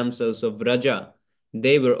describe the damsels of Raja?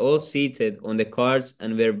 They were all seated on the carts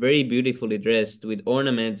and were very beautifully dressed with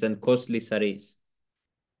ornaments and costly saris.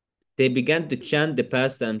 They began to chant the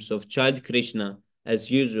pastimes of child Krishna as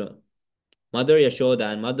usual. Mother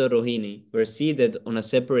Yashoda and Mother Rohini were seated on a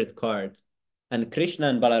separate cart, and Krishna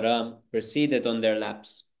and Balaram were seated on their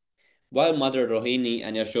laps. While Mother Rohini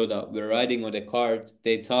and Yashoda were riding on the cart,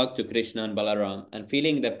 they talked to Krishna and Balaram, and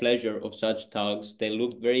feeling the pleasure of such talks, they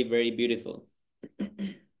looked very, very beautiful.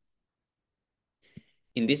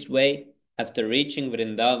 In this way, after reaching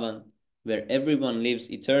Vrindavan, where everyone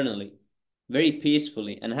lives eternally, very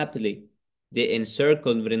peacefully and happily, they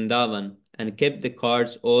encircled Vrindavan and kept the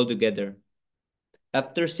carts all together.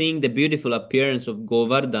 After seeing the beautiful appearance of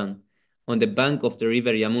Govardhan on the bank of the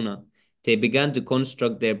river Yamuna, they began to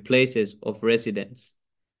construct their places of residence.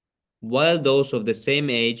 While those of the same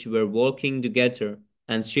age were walking together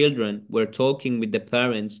and children were talking with the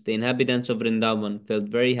parents, the inhabitants of Vrindavan felt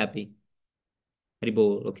very happy.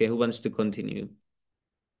 Haribol. Okay, who wants to continue?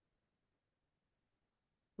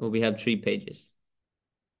 Oh, we have 3 pages.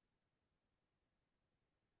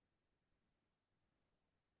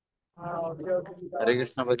 Hare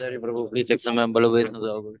Krishna Bhajari Prabhu, please accept my humble obeisance.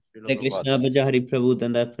 Hare Krishna, Bhaja Hari Prabhu,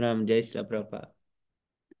 Dandapram, Jai Shri Prabhupada.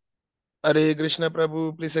 Hare Krishna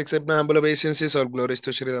Prabhu, please accept my humble obeisances. All glories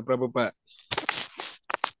to Srila Prabhupada.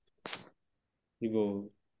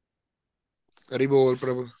 Haribol. Hari Bol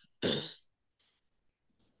Prabhu.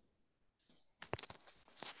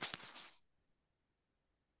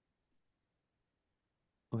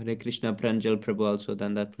 Oh, Hare Krishna, Pranjal Prabhu also,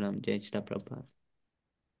 Dandapram, Jai Shri Prabhupada.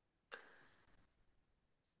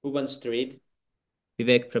 Who wants to read?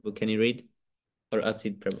 Vivek Prabhu, can you read? Or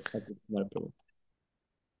Asit Prabhu? Asit Kumar Prabhu.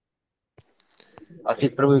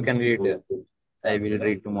 Asit Prabhu, you can read. I will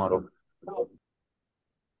read tomorrow.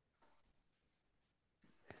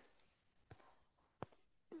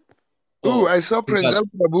 Ooh, Oh, I saw forgot. Pranjal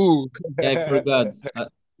Prabhu. Yeah, I forgot.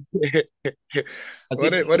 Asit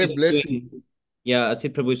What Prabhu a is blessing. doing, yeah,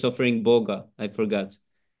 Asit Prabhu is offering Boga. I forgot.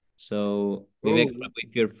 So, Vivek Oh, Prabhu,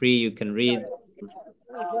 if you're free, you can read.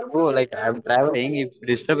 Oh, like I'm traveling. If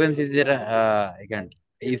disturbance is there, I can't.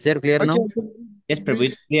 Is there clear Okay, now? okay, Yes, Prabhu,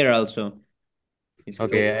 read. it's clear also. It's clear.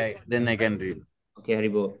 Okay, then I can read. Okay,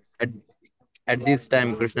 Haribo. At, at this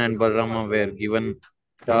time, Krishna and Balarama were given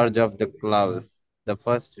charge of the clouds. The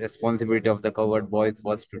first responsibility of the cowherd boys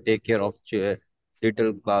was to take care of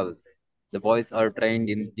little clouds. The boys are trained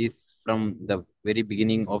in this from the very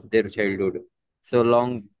beginning of their childhood. So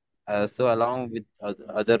long, so along with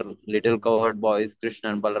other little cowherd boys,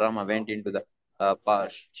 Krishna and Balarama went into the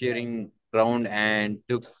pasturing ground and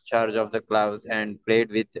took charge of the clouds and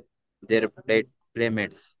played with their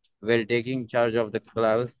playmates. While taking charge of the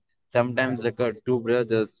clouds, sometimes the two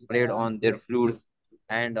brothers played on their flutes,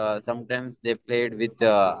 and sometimes they played with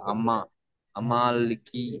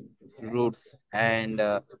Amaliki flutes and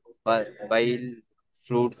Bail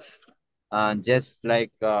flutes, just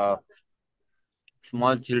like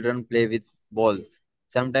small children play with balls.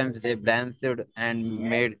 Sometimes they danced and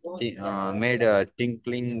made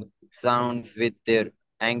tinkling sounds with their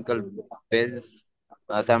ankle bells.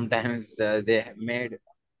 Sometimes they made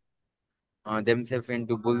themselves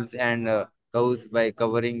into bulls and cows by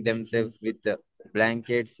covering themselves with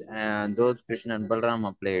blankets, and those Krishna and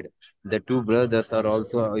Balrama played. The two brothers are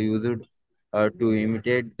also used to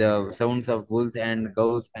imitate the sounds of bulls and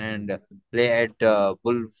cows and play at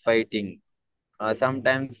bullfighting.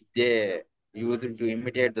 Sometimes they use it to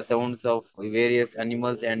imitate the sounds of various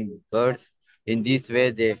animals and birds. In this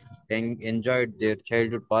way, they enjoyed their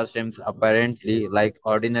childhood pastimes apparently like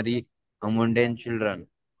ordinary mundane children.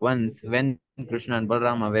 Once, when Krishna and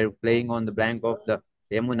Balrama were playing on the bank of the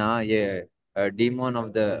Yamuna, a demon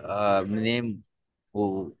of the name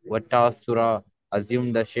Vatasura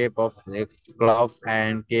assumed the shape of a cloud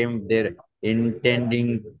and came there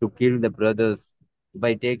intending to kill the brothers.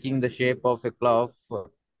 By taking the shape of a cloud,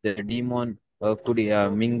 the demon could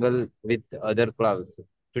mingle with other clouds.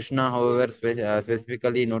 Krishna, however,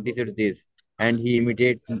 specifically noticed this, and he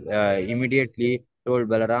immediately told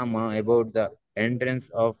Balarama about the entrance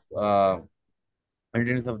of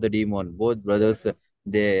the demon. Both brothers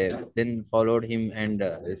they then followed him and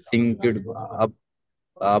synced up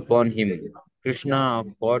upon him. Krishna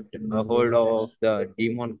caught a hold of the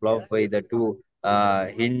demon cloud by the two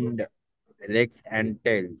hind legs and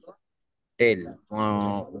tail.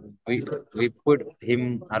 We put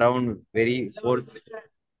him around very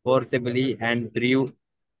forcibly and threw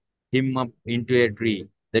him up into a tree.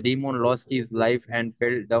 The demon lost his life and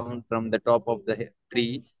fell down from the top of the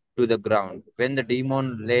tree to the ground. When the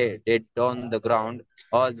demon lay dead on the ground,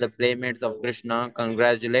 all the playmates of Krishna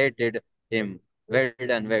congratulated him. Well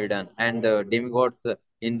done, well done. And the demigods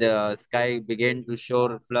in the sky began to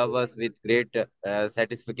shower flowers with great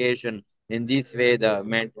satisfaction. In this way, the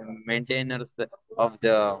maintainers of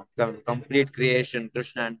the complete creation,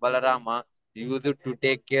 Krishna and Balarama, used to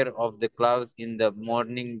take care of the clouds in the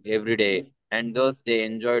morning every day, and thus they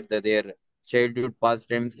enjoyed their childhood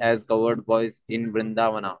pastimes as covered boys in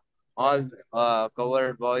Vrindavana. All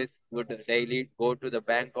covered boys would daily go to the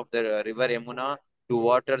bank of the river Yamuna to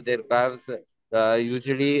water their calves.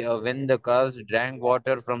 Usually, when the calves drank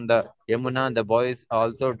water from the Yamuna, the boys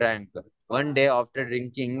also drank. One day, after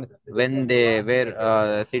drinking, when they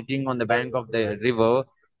were sitting on the bank of the river,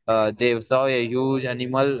 they saw a huge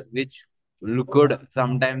animal which looked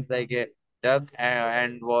sometimes like a duck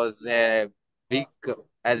and was big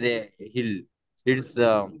as a hill. Its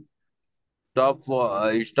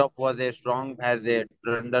its top was as strong as a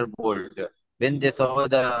thunderbolt. When they saw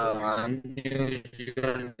the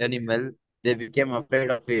unusual animal, they became afraid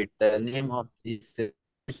of it. The name of its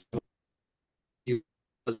he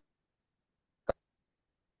was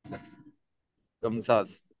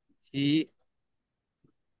Kamsas. He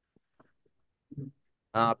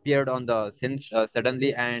appeared on the since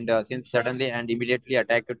suddenly and immediately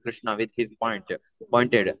attacked Krishna with his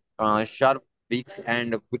pointed sharp beaks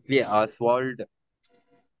and quickly swallowed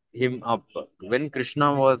him up. When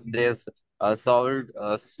Krishna was there, swallowed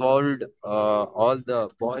all the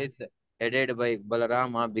boys headed by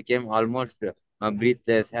Balarama became almost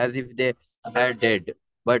breathless, as if they had dead.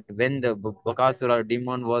 But when the Bakasura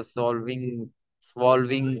demon was swallowing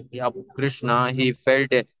up Krishna, he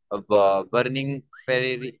felt a burning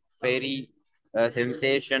fiery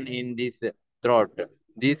sensation in his throat.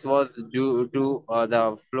 This was due to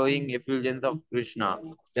the flowing effulgence of Krishna.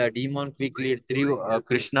 The demon quickly threw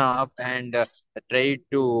Krishna up and tried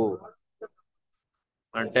to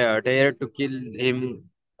tried to kill him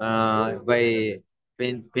by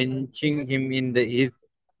pinching him in his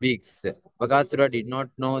beaks. Bakasura did not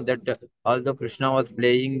know that although Krishna was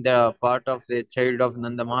playing the part of a child of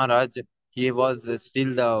Nanda Maharaj, he was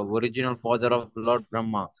still the original father of Lord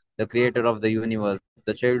Brahma. the creator of the universe,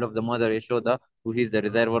 the child of the mother Yashoda, who is the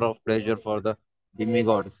reservoir of pleasure for the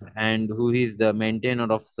demigods, and who is the maintainer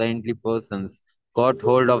of saintly persons, caught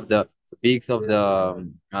hold of the peaks of the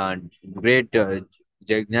great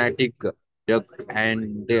gigantic duck,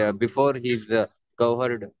 and before his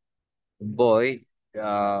cowherd boy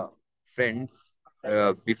friends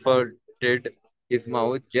befurted his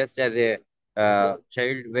mouth just as a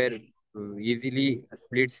child where easily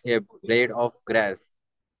splits a blade of grass.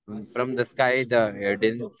 From the sky, the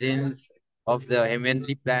denizens of the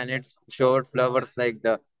heavenly planets showed flowers like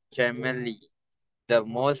the chameli, the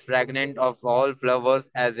most fragrant of all flowers,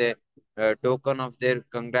 as a token of their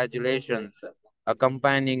congratulations.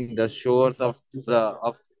 Accompanying the showers of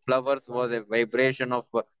flowers was a vibration of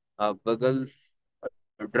bugles,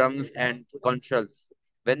 drums, and conchs.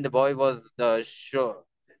 When the boy was the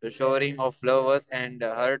showering of flowers and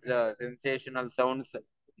heard the sensational sounds,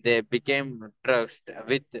 they became struck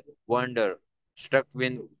with wonder.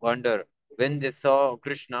 When they saw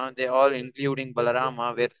Krishna, they all, including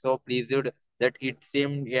Balarama, were so pleased that it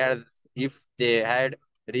seemed as if they had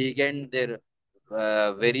regained their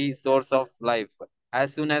very source of life.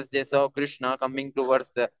 As soon as they saw Krishna coming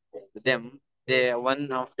towards them, they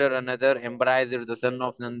one after another embraced the son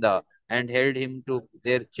of Nanda and held him to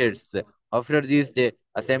their chests. After this, they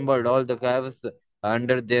assembled all the calves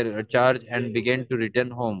under their charge and began to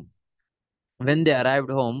return home. When they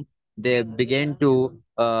arrived home, they began to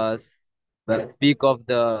speak of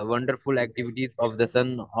the wonderful activities of the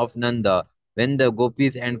son of Nanda. When the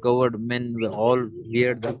gopis and cowherd men all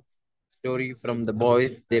heard the story from the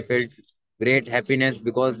boys, they felt great happiness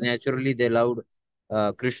because naturally they loved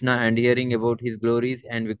Krishna, and hearing about his glories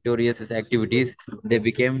and victorious activities, they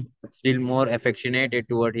became still more affectionate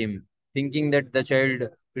toward him. Thinking that the child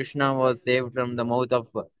Krishna was saved from the mouth of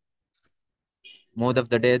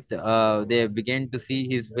the death, they began to see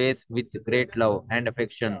his face with great love and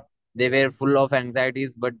affection. They were full of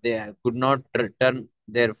anxieties, but they could not turn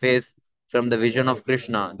their face from the vision of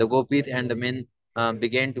Krishna. The gopis and the men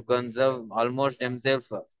began to conserve almost themselves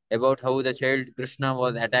about how the child Krishna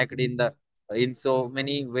was attacked in so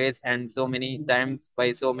many ways and so many times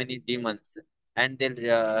by so many demons. And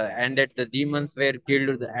that the demons were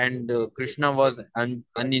killed and Krishna was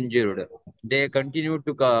uninjured. They continued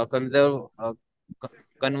to co- converse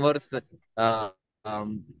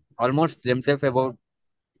almost themselves uh,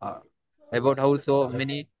 about how so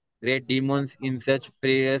many great demons in such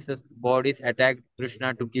furious bodies attacked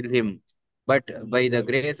Krishna to kill him. But by the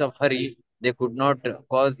grace of Hari, they could not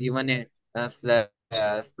cause even a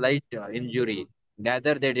slight injury.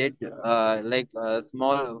 Rather, they did like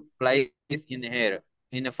small flies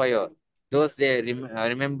in a fire. Those they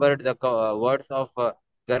remembered the words of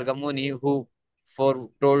Gargamuni, who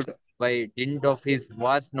foretold by dint of his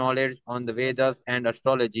vast knowledge on the Vedas and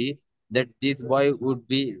astrology that this boy would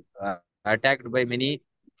be attacked by many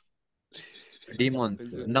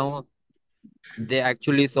demons. Now they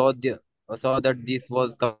actually saw that this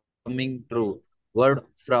was coming true, word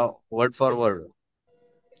for word.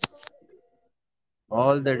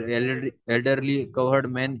 All the elderly cowherd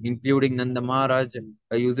men, including Nanda Maharaj,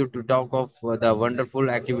 used to talk of the wonderful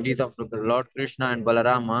activities of Lord Krishna and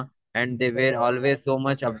Balarama, and they were always so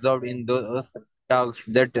much absorbed in those talks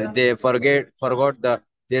that they forgot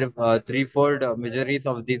their threefold miseries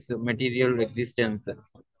of this material existence.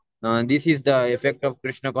 This is the effect of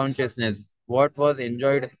Krishna consciousness. What was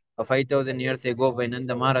enjoyed 5,000 years ago by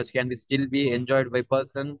Nanda Maharaj can be still be enjoyed by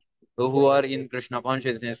persons who are in Krishna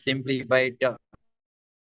consciousness simply by his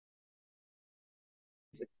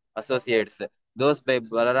associates. Those by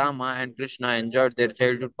Balarama and Krishna enjoyed their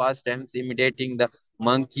childhood pastimes, imitating the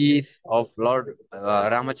monkeys of Lord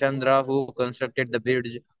Ramachandra, who constructed the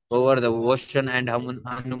bridge over the ocean, and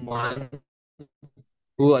Hanuman,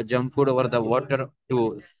 who jumped over the water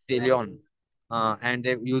to Ceylon. And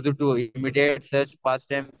they used to imitate such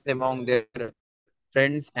pastimes among their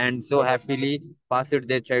friends and so happily passed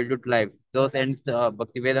their childhood life. Thus ends the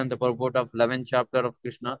Bhaktivedanta purport of 11th chapter of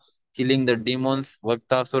Krishna, killing the demons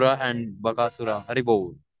Vaktasura and Bakasura.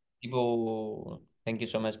 Haribol. Ibo, thank you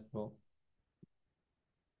so much, bro.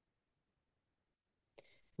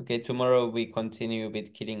 Okay, tomorrow we continue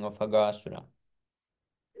with killing of Agasura.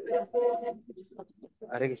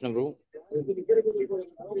 Hare Krishna, bro.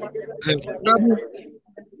 Thank you.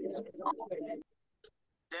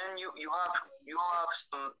 Then you have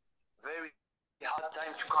some very hard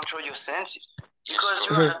time to control your senses because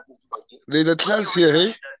you are not this body. There's a When you class here, hey?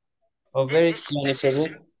 realize that Oh, very this Jnani this is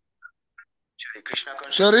Prabhu. actually Krishna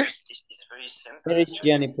Sorry? consciousness is very simple. Where is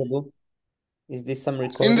Jnani Prabhu? Is this some In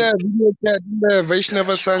recording? the video chat, in the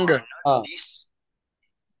Vaishnava That you are Sangha. not Ah, this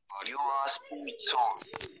you are spirit soul.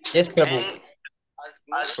 Yes, Prabhu. And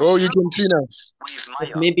as Oh, you you know, can see now. with Yes,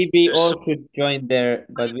 Maya, maybe we the soul all should join there,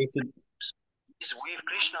 but we should is with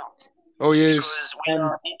Krishna. Oh, yes. Because we chant,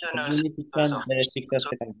 are eternal we need to sons chant of the Krishna. six So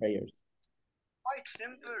Ashtakam prayers. quite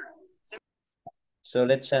simple. So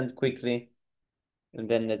let's chant quickly, and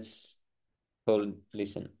then let's hold,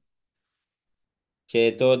 listen.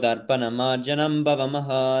 चेतोदर्पणमार्जनं भवमः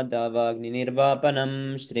दावाग्निर्वापनं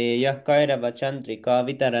श्रेयः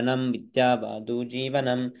कैरवचन्द्रिकावितरणं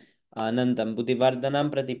विद्यावादुजीवनम् आनन्दं बुद्धिवर्धनं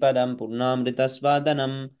प्रतिपदं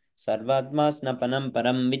पूर्णामृतस्वादनं सर्वात्मा स्नपनं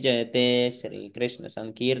परं विजयते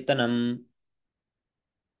श्रीकृष्णसङ्कीर्तनम्.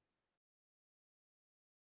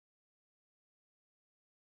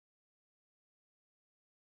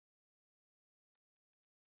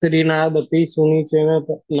 श्रीनादपि सुनिचेन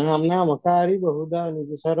नाम्ना मकारी बहुधा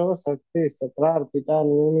निज सर्वशक्तिस्तत्रार्पिता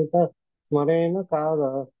नियमित स्मरेण काल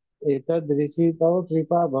एतदृशि तव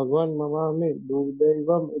कृपा भगवन् ममामि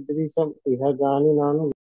दुर्दैवम् ईदृशम् इह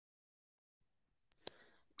जानीनानु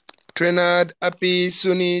Trinad api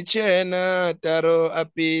sunichena taro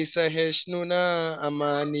api sahishnuna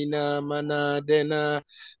amanina manadena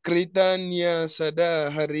kritanya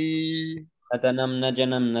sadahari. रतनं न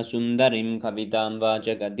जनं न सुन्दरीं कवितां वा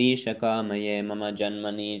जगदीशकामये मम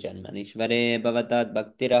जन्मनि जन्मनीश्वरे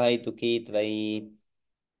भवताद्भक्तिरहैतुकी त्वयि.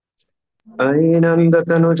 अयि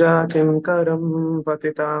नन्दतनुजा किं करं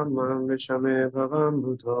पतितां विषमे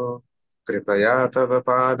भवाम्बुधो कृपया तव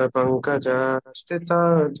पादपङ्कजा स्थिता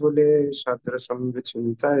धूले सदृशं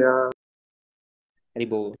विचिन्तया हरि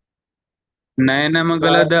बोल.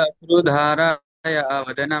 नयनमगलद अश्रुधाराया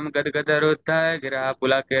वदनं गदगदरुद्धाय गिरा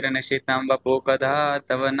पुलकिरणशितां वपुकधा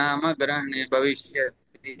तव नाम ग्रहणे Very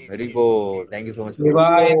भविष्यति good. Thank you so much, Prabhu.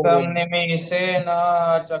 विवाहितं निमेषेण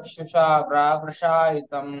चक्षुषा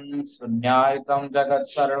प्रावृषायितं शून्यायितं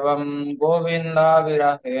जगत्सर्वं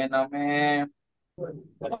गोविन्दाविरहेण मे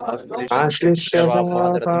आश्लिष्य च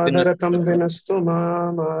Padaratu पादरतं विनस्तु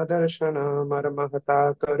मामादर्शनमर्महता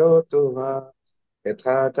करोतु वा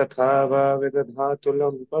यथा तथा वा विदधातु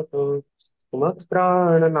लम्पटो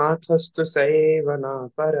मत्प्राणनाथस्तु सैव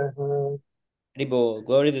नापरः Haribo,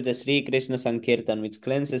 glory to the Sri Krishna Sankirtan, which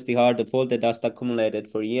cleanses the heart of all the dust accumulated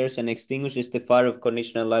for years and extinguishes the fire of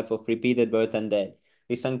conditional life of repeated birth and death.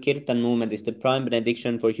 The Sankirtan movement is the prime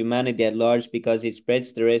benediction for humanity at large because it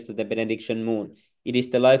spreads the rays of the benediction moon. It is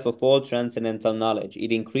the life of all transcendental knowledge.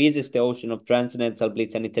 It increases the ocean of transcendental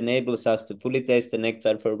bliss and it enables us to fully taste the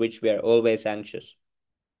nectar for which we are always anxious.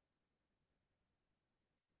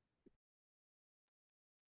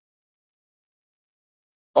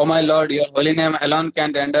 O my Lord, your holy name alone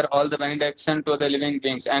can render all the benediction to the living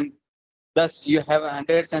beings, and thus you have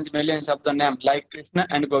hundreds and millions of the names like Krishna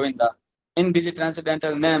and Govinda. In these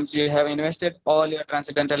transcendental names, you have invested all your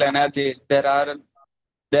transcendental energies. There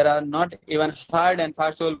are not even hard and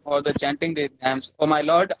fast rule for the chanting these names. O my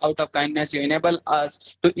Lord, out of kindness, you enable us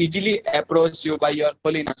to easily approach you by your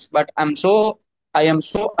holiness. But I am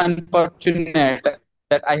so unfortunate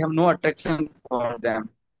that I have no attraction for them.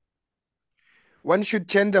 One should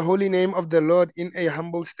chant the holy name of the Lord in a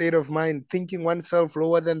humble state of mind, thinking oneself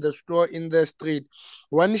lower than the straw in the street.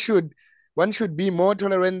 One should one should be more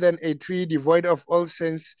tolerant than a tree devoid of all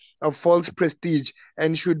sense of false prestige,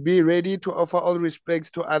 and should be ready to offer all respects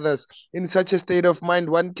to others. In such a state of mind,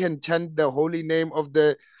 one can chant the holy name of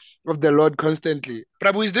the Lord constantly.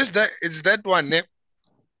 Prabhu, is that one? Eh?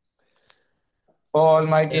 O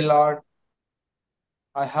Almighty Lord,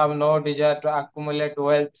 I have no desire to accumulate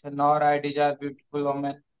wealth, nor I desire beautiful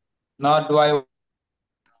women, nor do I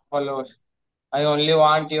followers. I only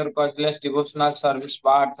want your causeless devotional service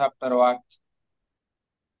words after words.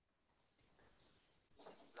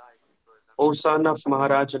 O son of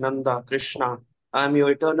Maharaj Nanda, Krishna, I am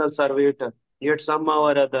your eternal servitor. Yet somehow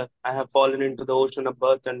or other I have fallen into the ocean of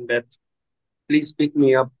birth and death. Please pick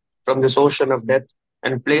me up from this ocean of death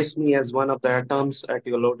and place me as one of the atoms at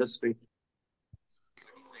your lotus feet.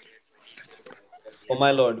 O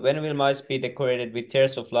my Lord, when will my eyes be decorated with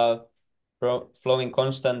tears of love flowing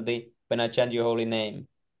constantly when I chant your holy name?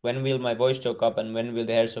 When will my voice choke up and when will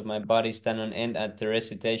the hairs of my body stand on end at the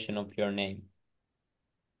recitation of your name?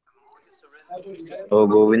 Oh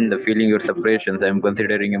Govind, feeling your separations, I am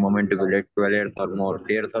considering a moment to be let 12 years or more.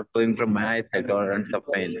 Tears are flowing from my eyes like torrents of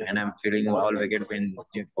pain, and I am feeling all wicked pain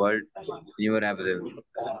in world in your absence.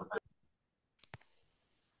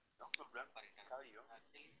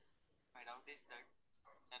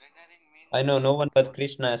 I know no one but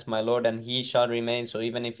Krishna as my Lord, and he shall remain so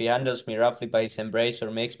even if he handles me roughly by his embrace or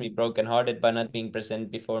makes me broken-hearted by not being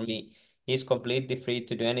present before me. He is completely free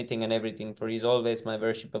to do anything and everything, for he is always my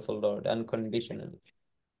worshipful Lord, unconditionally.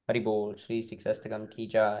 Hari बोल श्री शिक्षाष्टकम की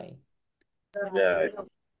जय Yeah.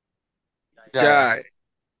 Jai. Jai.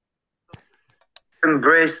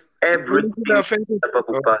 Embrace Going to the everything offensive. that Oh,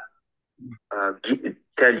 Prabhupada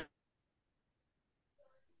tell you.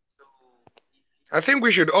 I think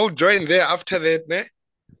we should all join there after that, ne? yes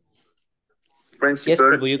Principle,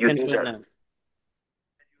 Prabhu you you can do join that. now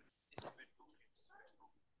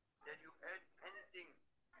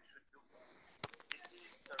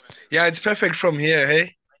Yeah, it's perfect from here,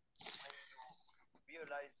 hey?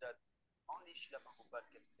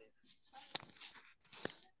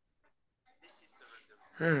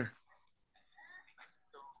 Hmm.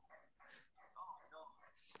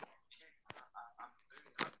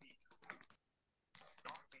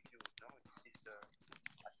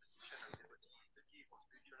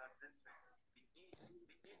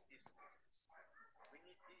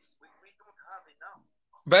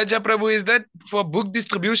 Baja Prabhu, is that for book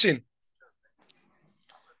distribution?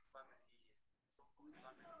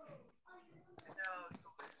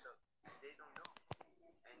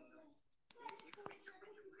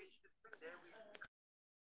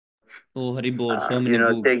 oh Hari Bol so many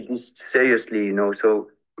books Take this seriously, So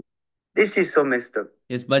this is so messed up.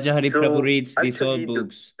 yes Bhaja Hari Prabhu So reads these all actually,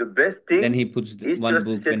 books the best then thing he puts is to one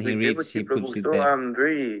book when associate he with reads Devotee he puts Prabhu. it So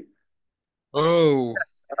there Oh,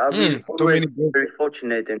 I've been so always many books. very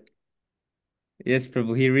fortunate and yes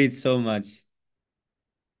Prabhu he reads so much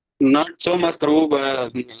Not so much, Prabhu,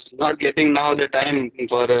 but not getting now the time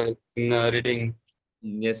for reading.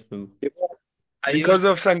 yes Prabhu Before, I used Because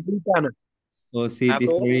of Sankirtana. oh see this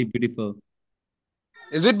is Prabhu. very beautiful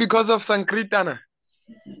Is it because of Sankirtana?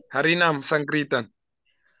 Harinam Sankirtan.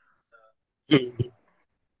 Hmm.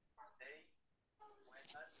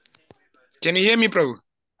 Can you hear me, Prabhu?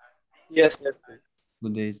 Yes, yes.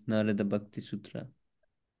 Buddha is Narada Bhakti Sutra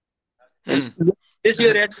And Hmm. this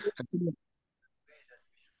you read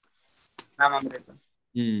Namamrita.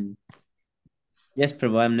 hmm. Yes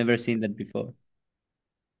Prabhu I've never seen that before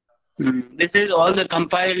This is all the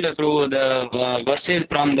compiled through the verses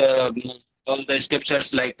from the all the scriptures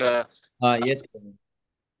like ah yes Prabhu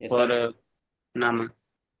yes for I've Nama.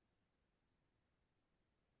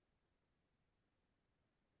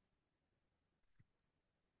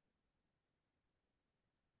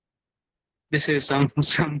 This is some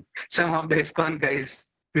of the ISKCON guys.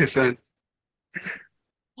 This one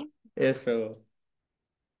yes Prabhu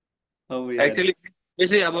oh yeah actually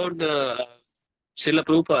this is about the Srila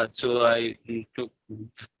Prabhupada. So I took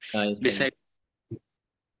nice Prabhu decide.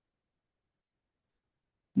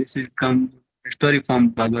 This is come story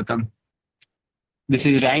from Bhagavatam. This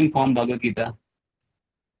is rhyme from Bhagavad Gita.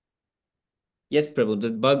 yes Prabhu the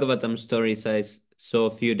Bhagavatam stories I saw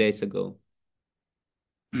a few days ago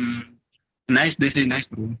Mm. Nice. This is nice.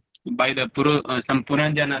 Bro. By the some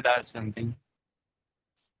Puranjana Das something.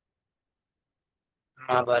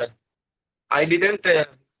 Mahabharata. I didn't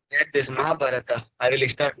read this Mahabharata. I will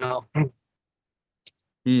start now.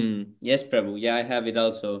 yes Prabhu yeah I have it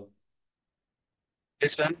also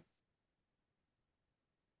This one.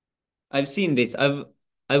 I've seen this.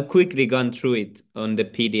 I've quickly gone through it on the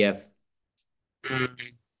PDF. Mm.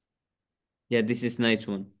 Yeah, this is nice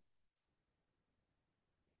one.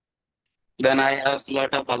 Then I have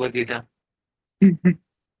lot of Bhagavad Gita.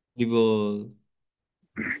 We will.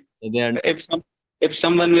 They are. If some if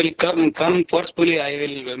someone will come forcefully, I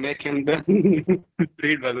will make him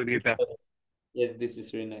read Bhagavad Gita. Yes, this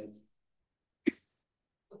is really nice.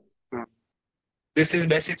 Mm. This is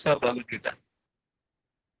basics of Bhagavad Gita.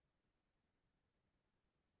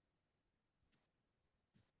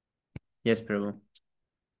 Yes, Prabhu.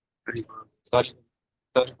 Sorry.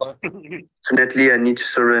 Sorry for. definitely I need to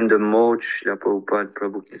surrender more to Srila Prabhupada,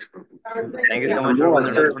 Prabhu. Please, Prabhu. Thank you so much, No,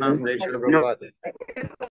 Prabhu. sir. Pranam, Jai Shri Prabhupada.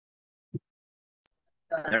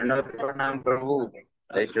 Pranam, Prabhu.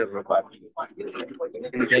 Jai Shri Prabhupada. Jai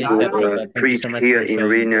To Shri Prabhupada. Thank you preach so much here for in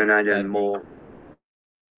showing the Reno and library. more.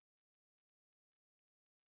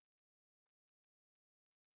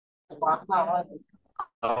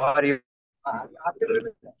 How are you?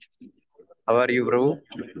 How are you, Prabhu?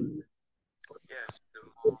 Yes,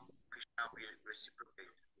 Krishna will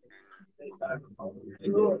reciprocate.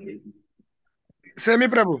 Semi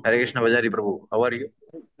Prabhu. Hare Krishna Bajari Prabhu. How are you?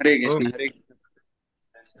 Hare Oh, Krishna. Hare Krishna.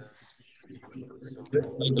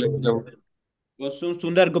 Well, soon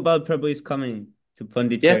Sundar Gopal Prabhu is coming to Yes,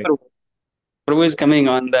 Pondicherry. Prabhu. Prabhu is coming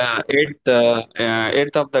on the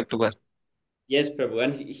 8th of the October. Yes, Prabhu,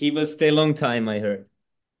 and he will stay long time. I heard.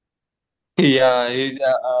 Yeah, he's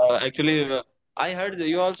actually. I heard that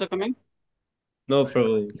you also coming. No,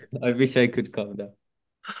 Prabhu. I wish I could come down.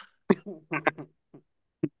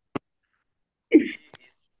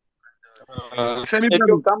 Semi If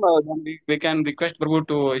you Prabhu. come, then we can request Prabhu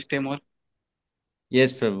to stay more.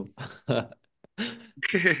 Yes, Prabhu.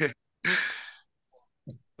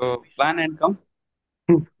 So plan and come.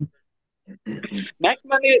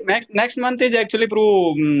 Next month is actually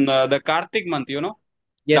Prabhu the Kartik month. Yes, Prabhu.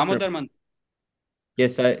 Damodar month.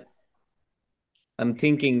 Yes, I'm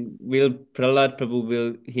thinking, will Prahlad Prabhu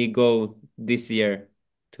will he go this year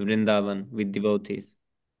to Vrindavan with devotees?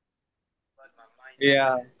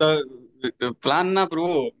 Yeah. So plan na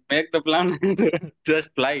Prabhu. Make the plan and just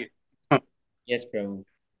fly. Yes, Prabhu.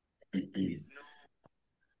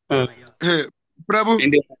 Uh, Prabhu.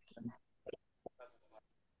 India.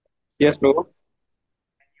 Yes, Prabhu.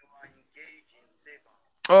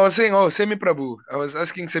 Oh, saying, oh, Semi Prabhu. I was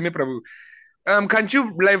asking Semi Prabhu. Can't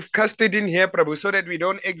you live cast it in here, Prabhu, so that we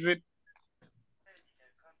don't exit?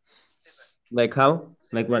 Like how?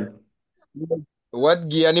 Like what? What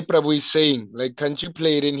Gyani Prabhu is saying? Like, can't you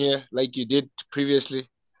play it in here like you did previously?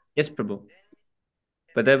 Yes, Prabhu.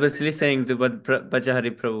 But I was listening to what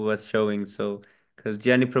Bajahari Prabhu was showing, so because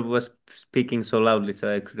Gianni Prabhu was speaking so loudly,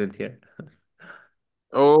 so I couldn't hear.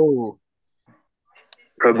 Oh, Yes,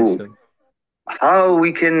 Prabhu, so how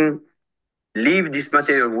we can leave this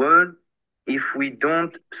material world if we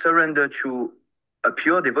don't surrender to a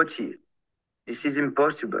pure devotee? This is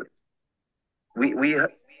impossible. We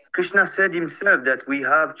Krishna said himself that we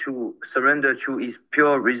have to surrender to his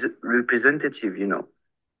pure representative.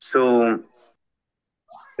 So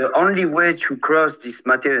the only way to cross this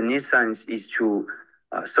material nescience is to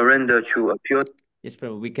surrender to a pure. yes,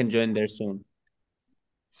 Prabhu, we can join there soon.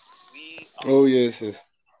 oh yes, yes.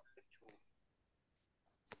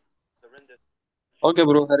 Okay,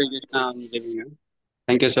 bro. Hare Krishna. I'm leaving you.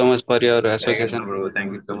 Thank you so much for your association. Bro.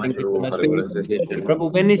 Thank you so much, Thank you so bro, much, for Prabhu. your association.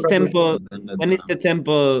 Prabhu, when is Prabhu. temple? When is the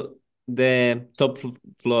temple? The top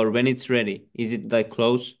floor when it's ready? Is it like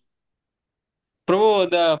close? Prabhu,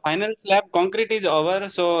 the final slab concrete is over.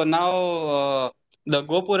 So now the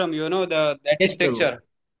Gopuram, that Yes, Prabhu. structure.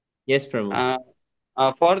 Yes, Prabhu.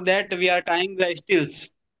 Uh, for that we are tying the steels.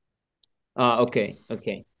 Ah, okay,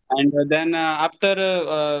 okay. And then after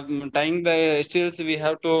tying the steels, we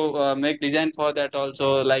have to make design for that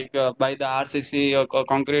also, like by the RCC or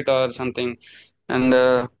concrete or something. And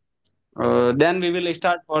then we will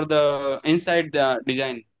start for the inside the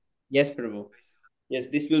design. Yes, Prabhu. Yes,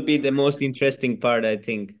 this will be the most interesting part, I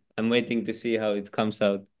think. I'm waiting to see how it comes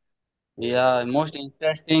out. Yeah, most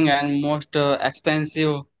interesting and most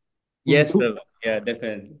expensive. Yes, Prabhu. Yeah,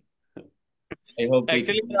 definitely. I hope we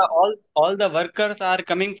Actually, can. all the workers are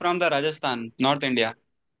coming from the Rajasthan, North India.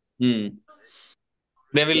 Hmm.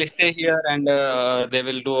 They Yeah. will stay here and they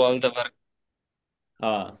will do all the work.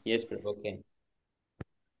 Ah, yes, Prabhu. Okay.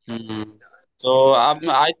 Mhm. So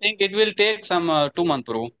I think it will take some 2 months,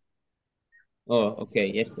 bro. Oh, okay.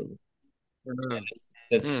 Yes, Prabhu. Yeah, Mhm.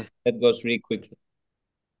 that's Hmm. that goes really quickly.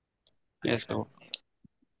 Yes, bro.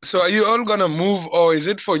 So are you all gonna move, or is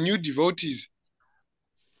it for new devotees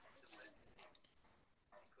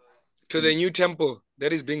to the new temple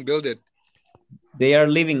that is being built? They are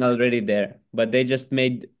living already there, but they just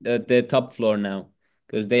made the top floor now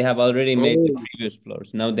because they have already made the Oh, previous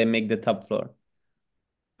floors. Now they make the top floor.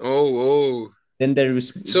 oh, oh. Then there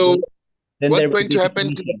is So then what's there will going be to the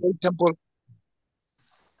happen to the finishing. old temple?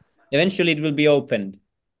 Eventually, it will be opened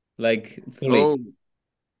like fully.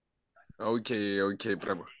 Oh, okay, okay,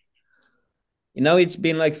 Prabhu. Now it's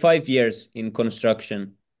been like 5 years in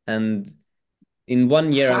construction, and in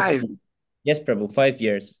 1 year, Five. actually, yes, Prabhu, 5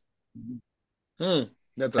 years. Hmm.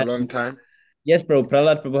 That's a long And time. yes, Prabhu,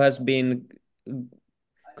 Prahlad Prabhu has been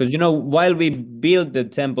because while we build the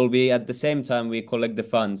temple, we at the same time we collect the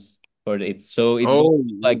funds for it. So it was Oh,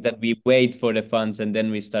 like that we wait for the funds and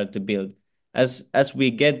then we start to build. As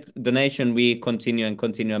we get donation, we continue and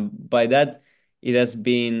continue. And by that, it has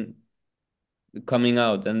been coming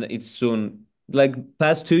out, and it's soon. Like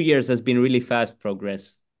past 2 years has been really fast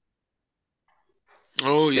progress.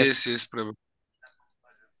 oh, Yes, yes, yes, Prabhu.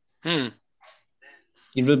 Hmm.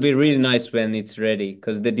 it will be really nice when it's ready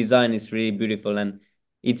because the design is really beautiful and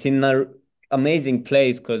it's in a amazing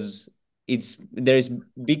place because there is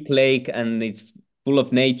big lake and it's full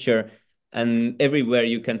of nature and everywhere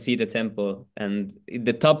you can see the temple and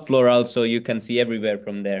the top floor also you can see everywhere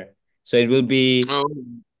from there. So Oh,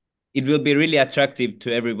 it will be really attractive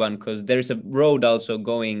to everyone because there's a road also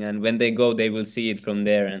going and when they go they will see it from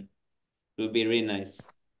there and it will be really nice.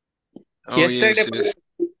 oh, Yesterday, yes,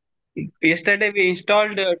 yes. yesterday we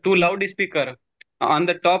installed two loudspeaker on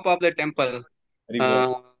the top of the temple.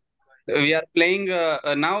 Reward. Uh, we are playing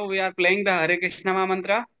now. We are playing the Hare Krishna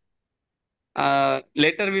mantra.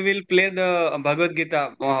 Later we will play the Bhagavad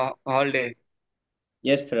Gita all day.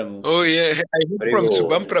 Yes, Prabhu. Oh yeah, I heard Very from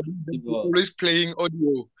Subham good. Prabhu that he's Shiva. always playing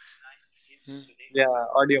audio. Hmm. Yeah,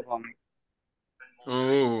 audio form.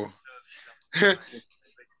 Oh.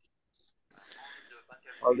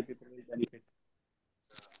 All the people will benefit.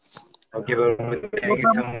 Okay, bro. So, Thank you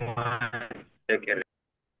so Prabhu, much. Take care.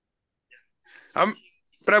 um,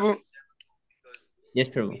 Prabhu, Yes,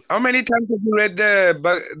 Prabhu. how many times have you read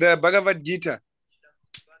the Bhagavad Gita?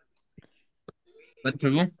 What,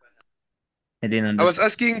 Prabhu? I didn't I was understand.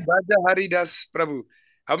 asking Bhaja Haridas Prabhu,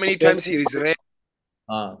 how many Okay, times he is read?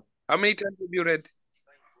 Ah, How many times have you read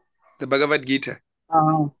the Bhagavad Gita?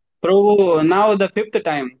 uh, Prabhu, now the fifth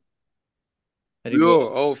time. Haribo.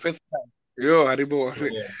 Yo, oh, fifth time. Yo, Haribo.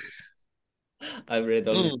 Oh, I've read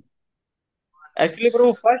only. Mm. Actually,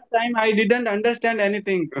 Prabhu, first time I didn't understand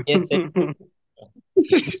anything. Yes, same.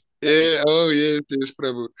 Yeah, oh yes, yes,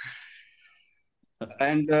 Prabhu.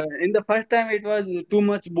 And in the first time it was too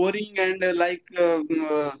much boring and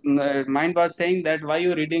mind was saying that why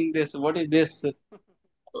you reading this, what is this? Then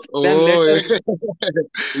Oh, later, yeah.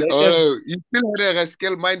 later, Oh, you still had a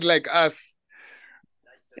rascal mind like us.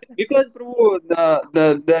 because Prabhu,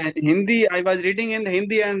 the Hindi I was reading in the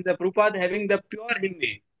Hindi, and the Prabhupada having the pure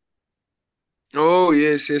Hindi. Oh,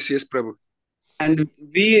 yes, yes, yes, Prabhu. And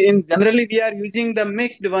we in generally we are using the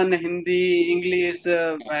mixed one, Hindi, English,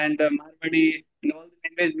 and Marwadi, and all the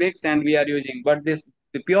language mix, and we are using. But this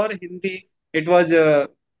the pure Hindi, it was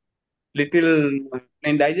little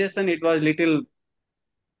in digestion. It was little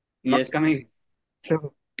not Yes, coming.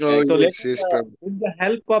 So Oh, so yes, later, yes, Prabhu. with the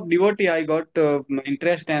help of devotee, I got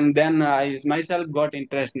interest, and then I myself got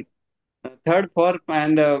interest. Third, fourth,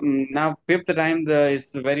 and now fifth time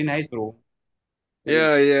is very nice, bro. Very.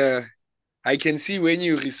 Yeah, yeah. I can see when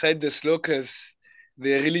you recite the slokas,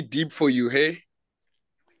 they're really deep for you, hey?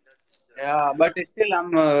 Yeah, but still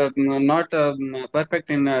I'm not perfect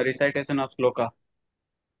in recitation of sloka.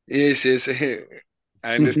 Yes, yes.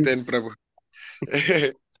 I understand, Prabhu.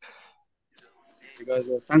 Because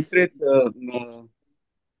Sanskrit,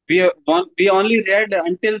 we only read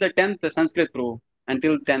until the 10th Sanskrit, bro,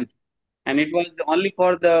 until 10th, and it was only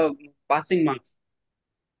for the passing marks.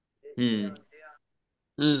 Hmm.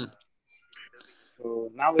 Hmm.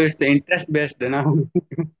 So now it's interest based now.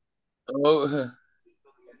 Oh,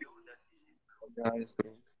 Yes,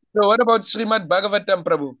 bro. so what about Srimad Bhagavatam,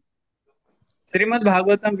 Prabhu? Srimad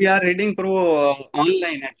Bhagavatam we are reading through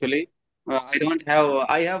online actually. I don't have.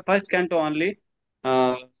 I have first canto only.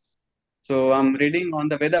 Uh, So I'm reading on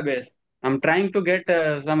the Veda base. I'm trying to get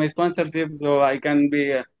some sponsorship so I can be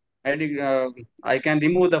adding, I can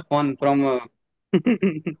remove the phone from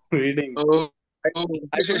reading. Oh, I, oh,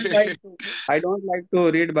 I don't like to. I don't like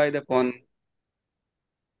to read by the phone.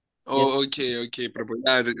 Yes, oh, okay, okay, Prabhu.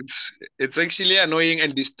 Yeah, it's actually annoying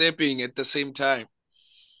and disturbing at the same time.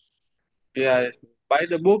 Yeah, yes. By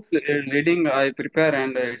the books reading I prepare,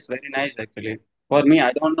 and it's very nice actually. For me,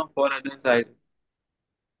 I don't know for others. I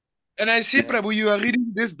And I see, yeah, Prabhu, you are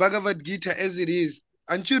reading this Bhagavad Gita as it is.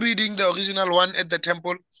 Aren't you reading the original one at the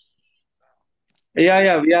temple?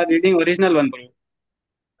 yeah. We are reading original one, bro.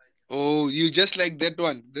 Oh, you just like that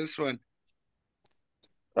one, this one.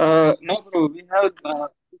 No, bro. We have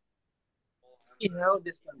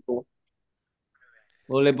this one, bro.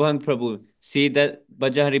 Ole Bhang Prabhu. See that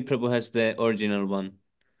Bajahari Prabhu has the original one.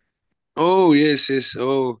 Oh, yes, yes.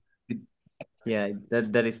 Oh, Yeah,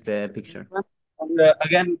 that is the This picture. one, and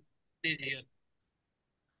again, is here.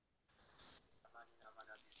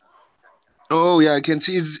 oh, yeah, I can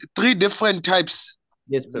see it's three different types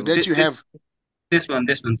Yes, Prabhu. that you This have. this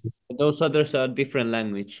one. Those others are different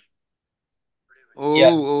language.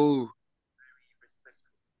 Yeah. Oh, oh.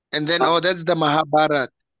 And then, Uh, oh, that's the Mahabharat.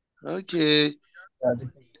 Okay. yeah,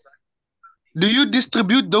 Do you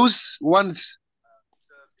distribute those ones?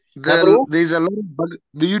 bro. There's a lot of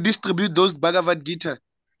do you distribute those Bhagavad Gita?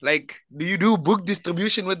 Like, do you do book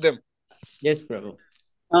distribution with them? Yes, Prabhu.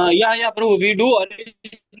 Yeah, bro. We do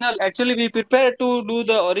original. Actually, we prepare to do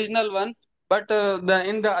the original one, but the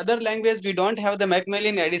in the other language we don't have the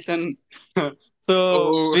Macmillan edition, so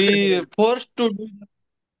Oh, we forced to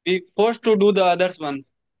do the others one.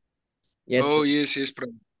 Yes, oh, Prabhu. yes, yes, bro.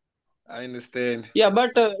 I understand. Yeah,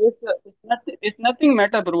 but it's nothing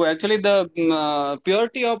matter, bro. Actually, the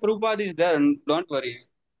purity of Prabhupada is there. Don't worry.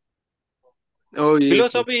 Oh, yes, yes,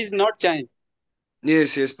 Philosophy is not changed.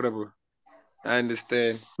 yes, yes, Prabhu. I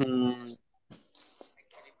understand. Hmm.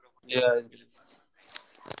 Yeah.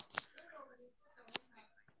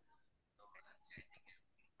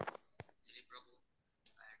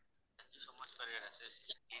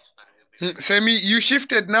 Sammy, you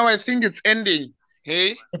shifted. Now I think it's ending.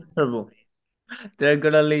 Hey? Yes, Prabhu. They're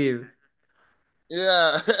gonna leave.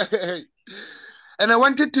 Yeah. And I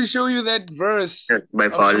wanted to show you that verse By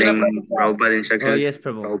of Srila following Prabhupada. Prabhupada's Oh, instruction, yes,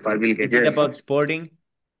 Prabhu. Prabhupada will Is get it it. about sporting?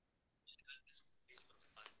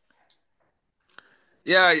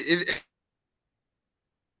 Yeah,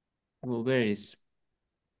 Well, where is?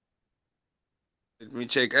 let me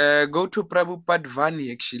check. Go to Prabhupada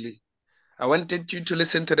Vani actually. I wanted you to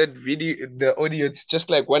listen to that video, the audio. It's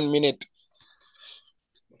just like 1 minute.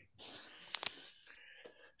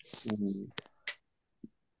 Ooh.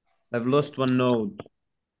 I've lost one node.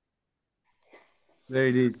 Where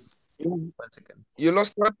it is? 1 second. You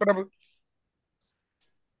lost what, Prabhu?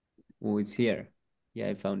 Oh, it's here. Yeah,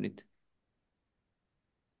 I found it.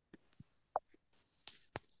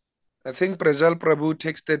 I think Prajal Prabhu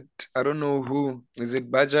texted, I don't know who. Is it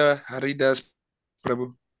Baja Haridas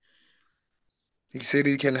Prabhu? He said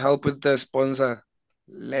he can help with the sponsor.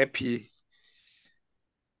 Lappy.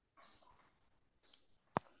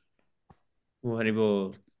 Oh,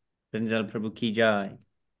 Haribo. Ranjal Prabhu ki jai.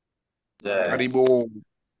 Haribo.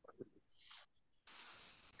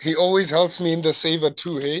 He always helps me in the saver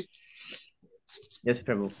too, hey? Yes,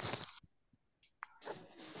 Prabhu.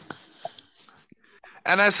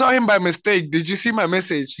 And I saw him by mistake. Did you see my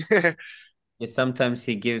message? Yes, sometimes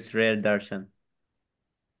he gives rare darshan.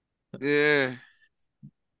 Yeah.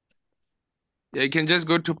 Yeah, you can just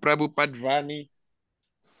go to Prabhupada Vani.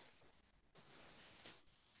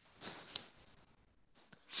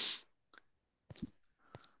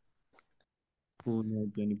 Who knows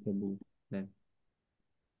any Prabhu? Then.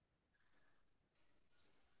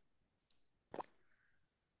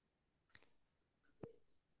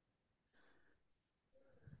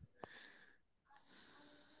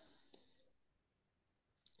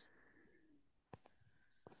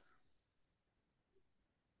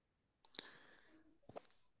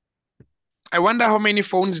 I wonder how many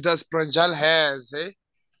phones does Pranjal has, hey?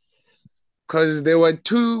 Because there were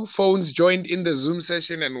 2 phones joined in the Zoom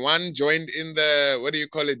session and one joined in the, what do you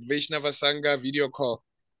call it, Vaishnava Sangha video call.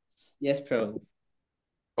 Yes, Prabhu.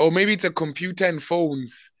 Or maybe it's a computer and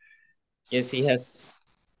phones. Yes, he has.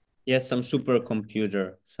 He has some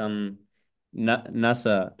supercomputer, some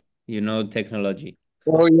NASA, technology.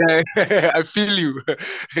 Oh yeah, I feel you.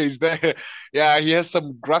 He's there. Yeah, he has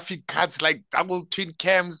some graphic cards like double twin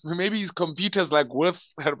cams. Maybe his computer's like worth,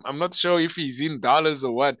 I'm not sure if he's in dollars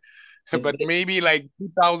or what, Yes, but maybe like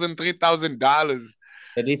 $2,000, $3,000.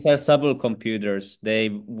 but these are subtle computers. They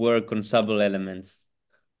work on subtle elements.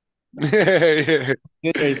 Yeah.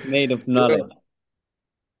 Computer is made of Yeah. knowledge.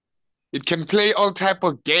 It can play all type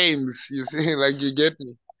of games. You see, like you get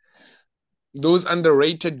me. Those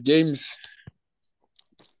underrated games.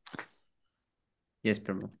 Yes,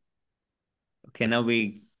 Prabhu. Okay, now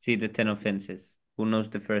we see the 10 offenses. Who knows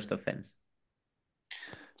the first offense?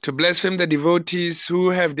 To blaspheme the devotees who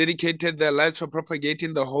have dedicated their lives for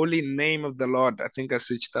propagating the holy name of the Lord. I think I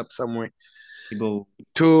switched up somewhere. People,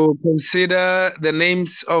 To consider the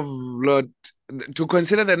names of Lord, to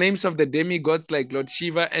consider the names of the demigods like Lord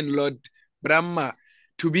Shiva and Lord Brahma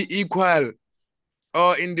to be equal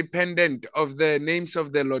or independent of the names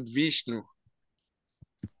of the Lord Vishnu.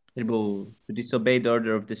 to disobey the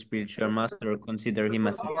order of the spiritual master or consider him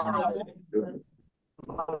as a god.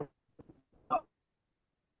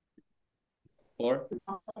 Or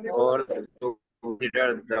Or to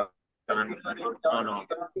consider the no, no,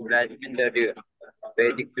 to blaspheme the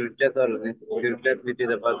Vedic scriptures or scriptures which is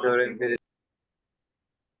a perseverance.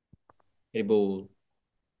 Haribo,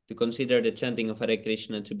 to consider the chanting of Hare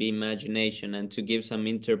Krishna to be imagination and to give some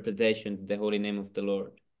interpretation to the holy name of the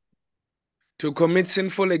Lord. To commit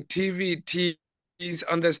sinful activities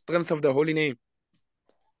on the strength of the holy name.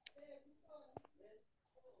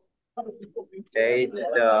 8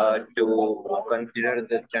 to consider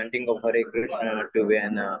the chanting of Hare Krishna to be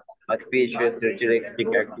an auspicious ritualistic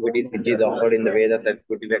activity which is offered in the Vedas as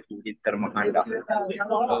spiritual activities karma kanda.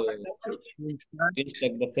 Oh, to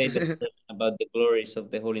instruct the faithless person about the glories of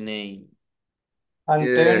the holy name. And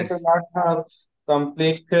Yeah. 10 to not have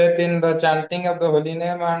complete faith in the chanting of the holy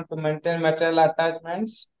name and to maintain material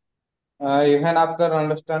attachments, even after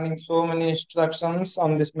understanding so many instructions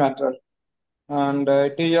on this matter. And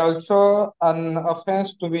it is also an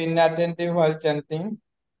offense to be inattentive while chanting.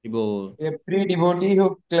 Haribo, Every devotee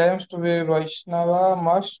who claims to be Vaishnava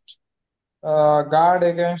must guard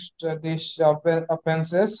against these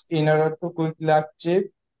offenses in order to quickly achieve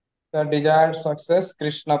the desired success,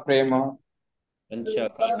 Krishna Prema.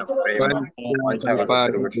 Panchakala,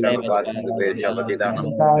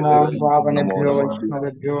 Santanam Bhavanebhyo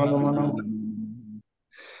Vaishnavebhyo Namo Namo.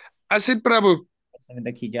 Asit Prabhu.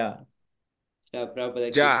 Samhita ki jai. Shri Prabhupada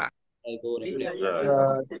ki Ja. jai. Gaura Premanandi.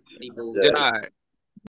 Uh, Haribo. Ja.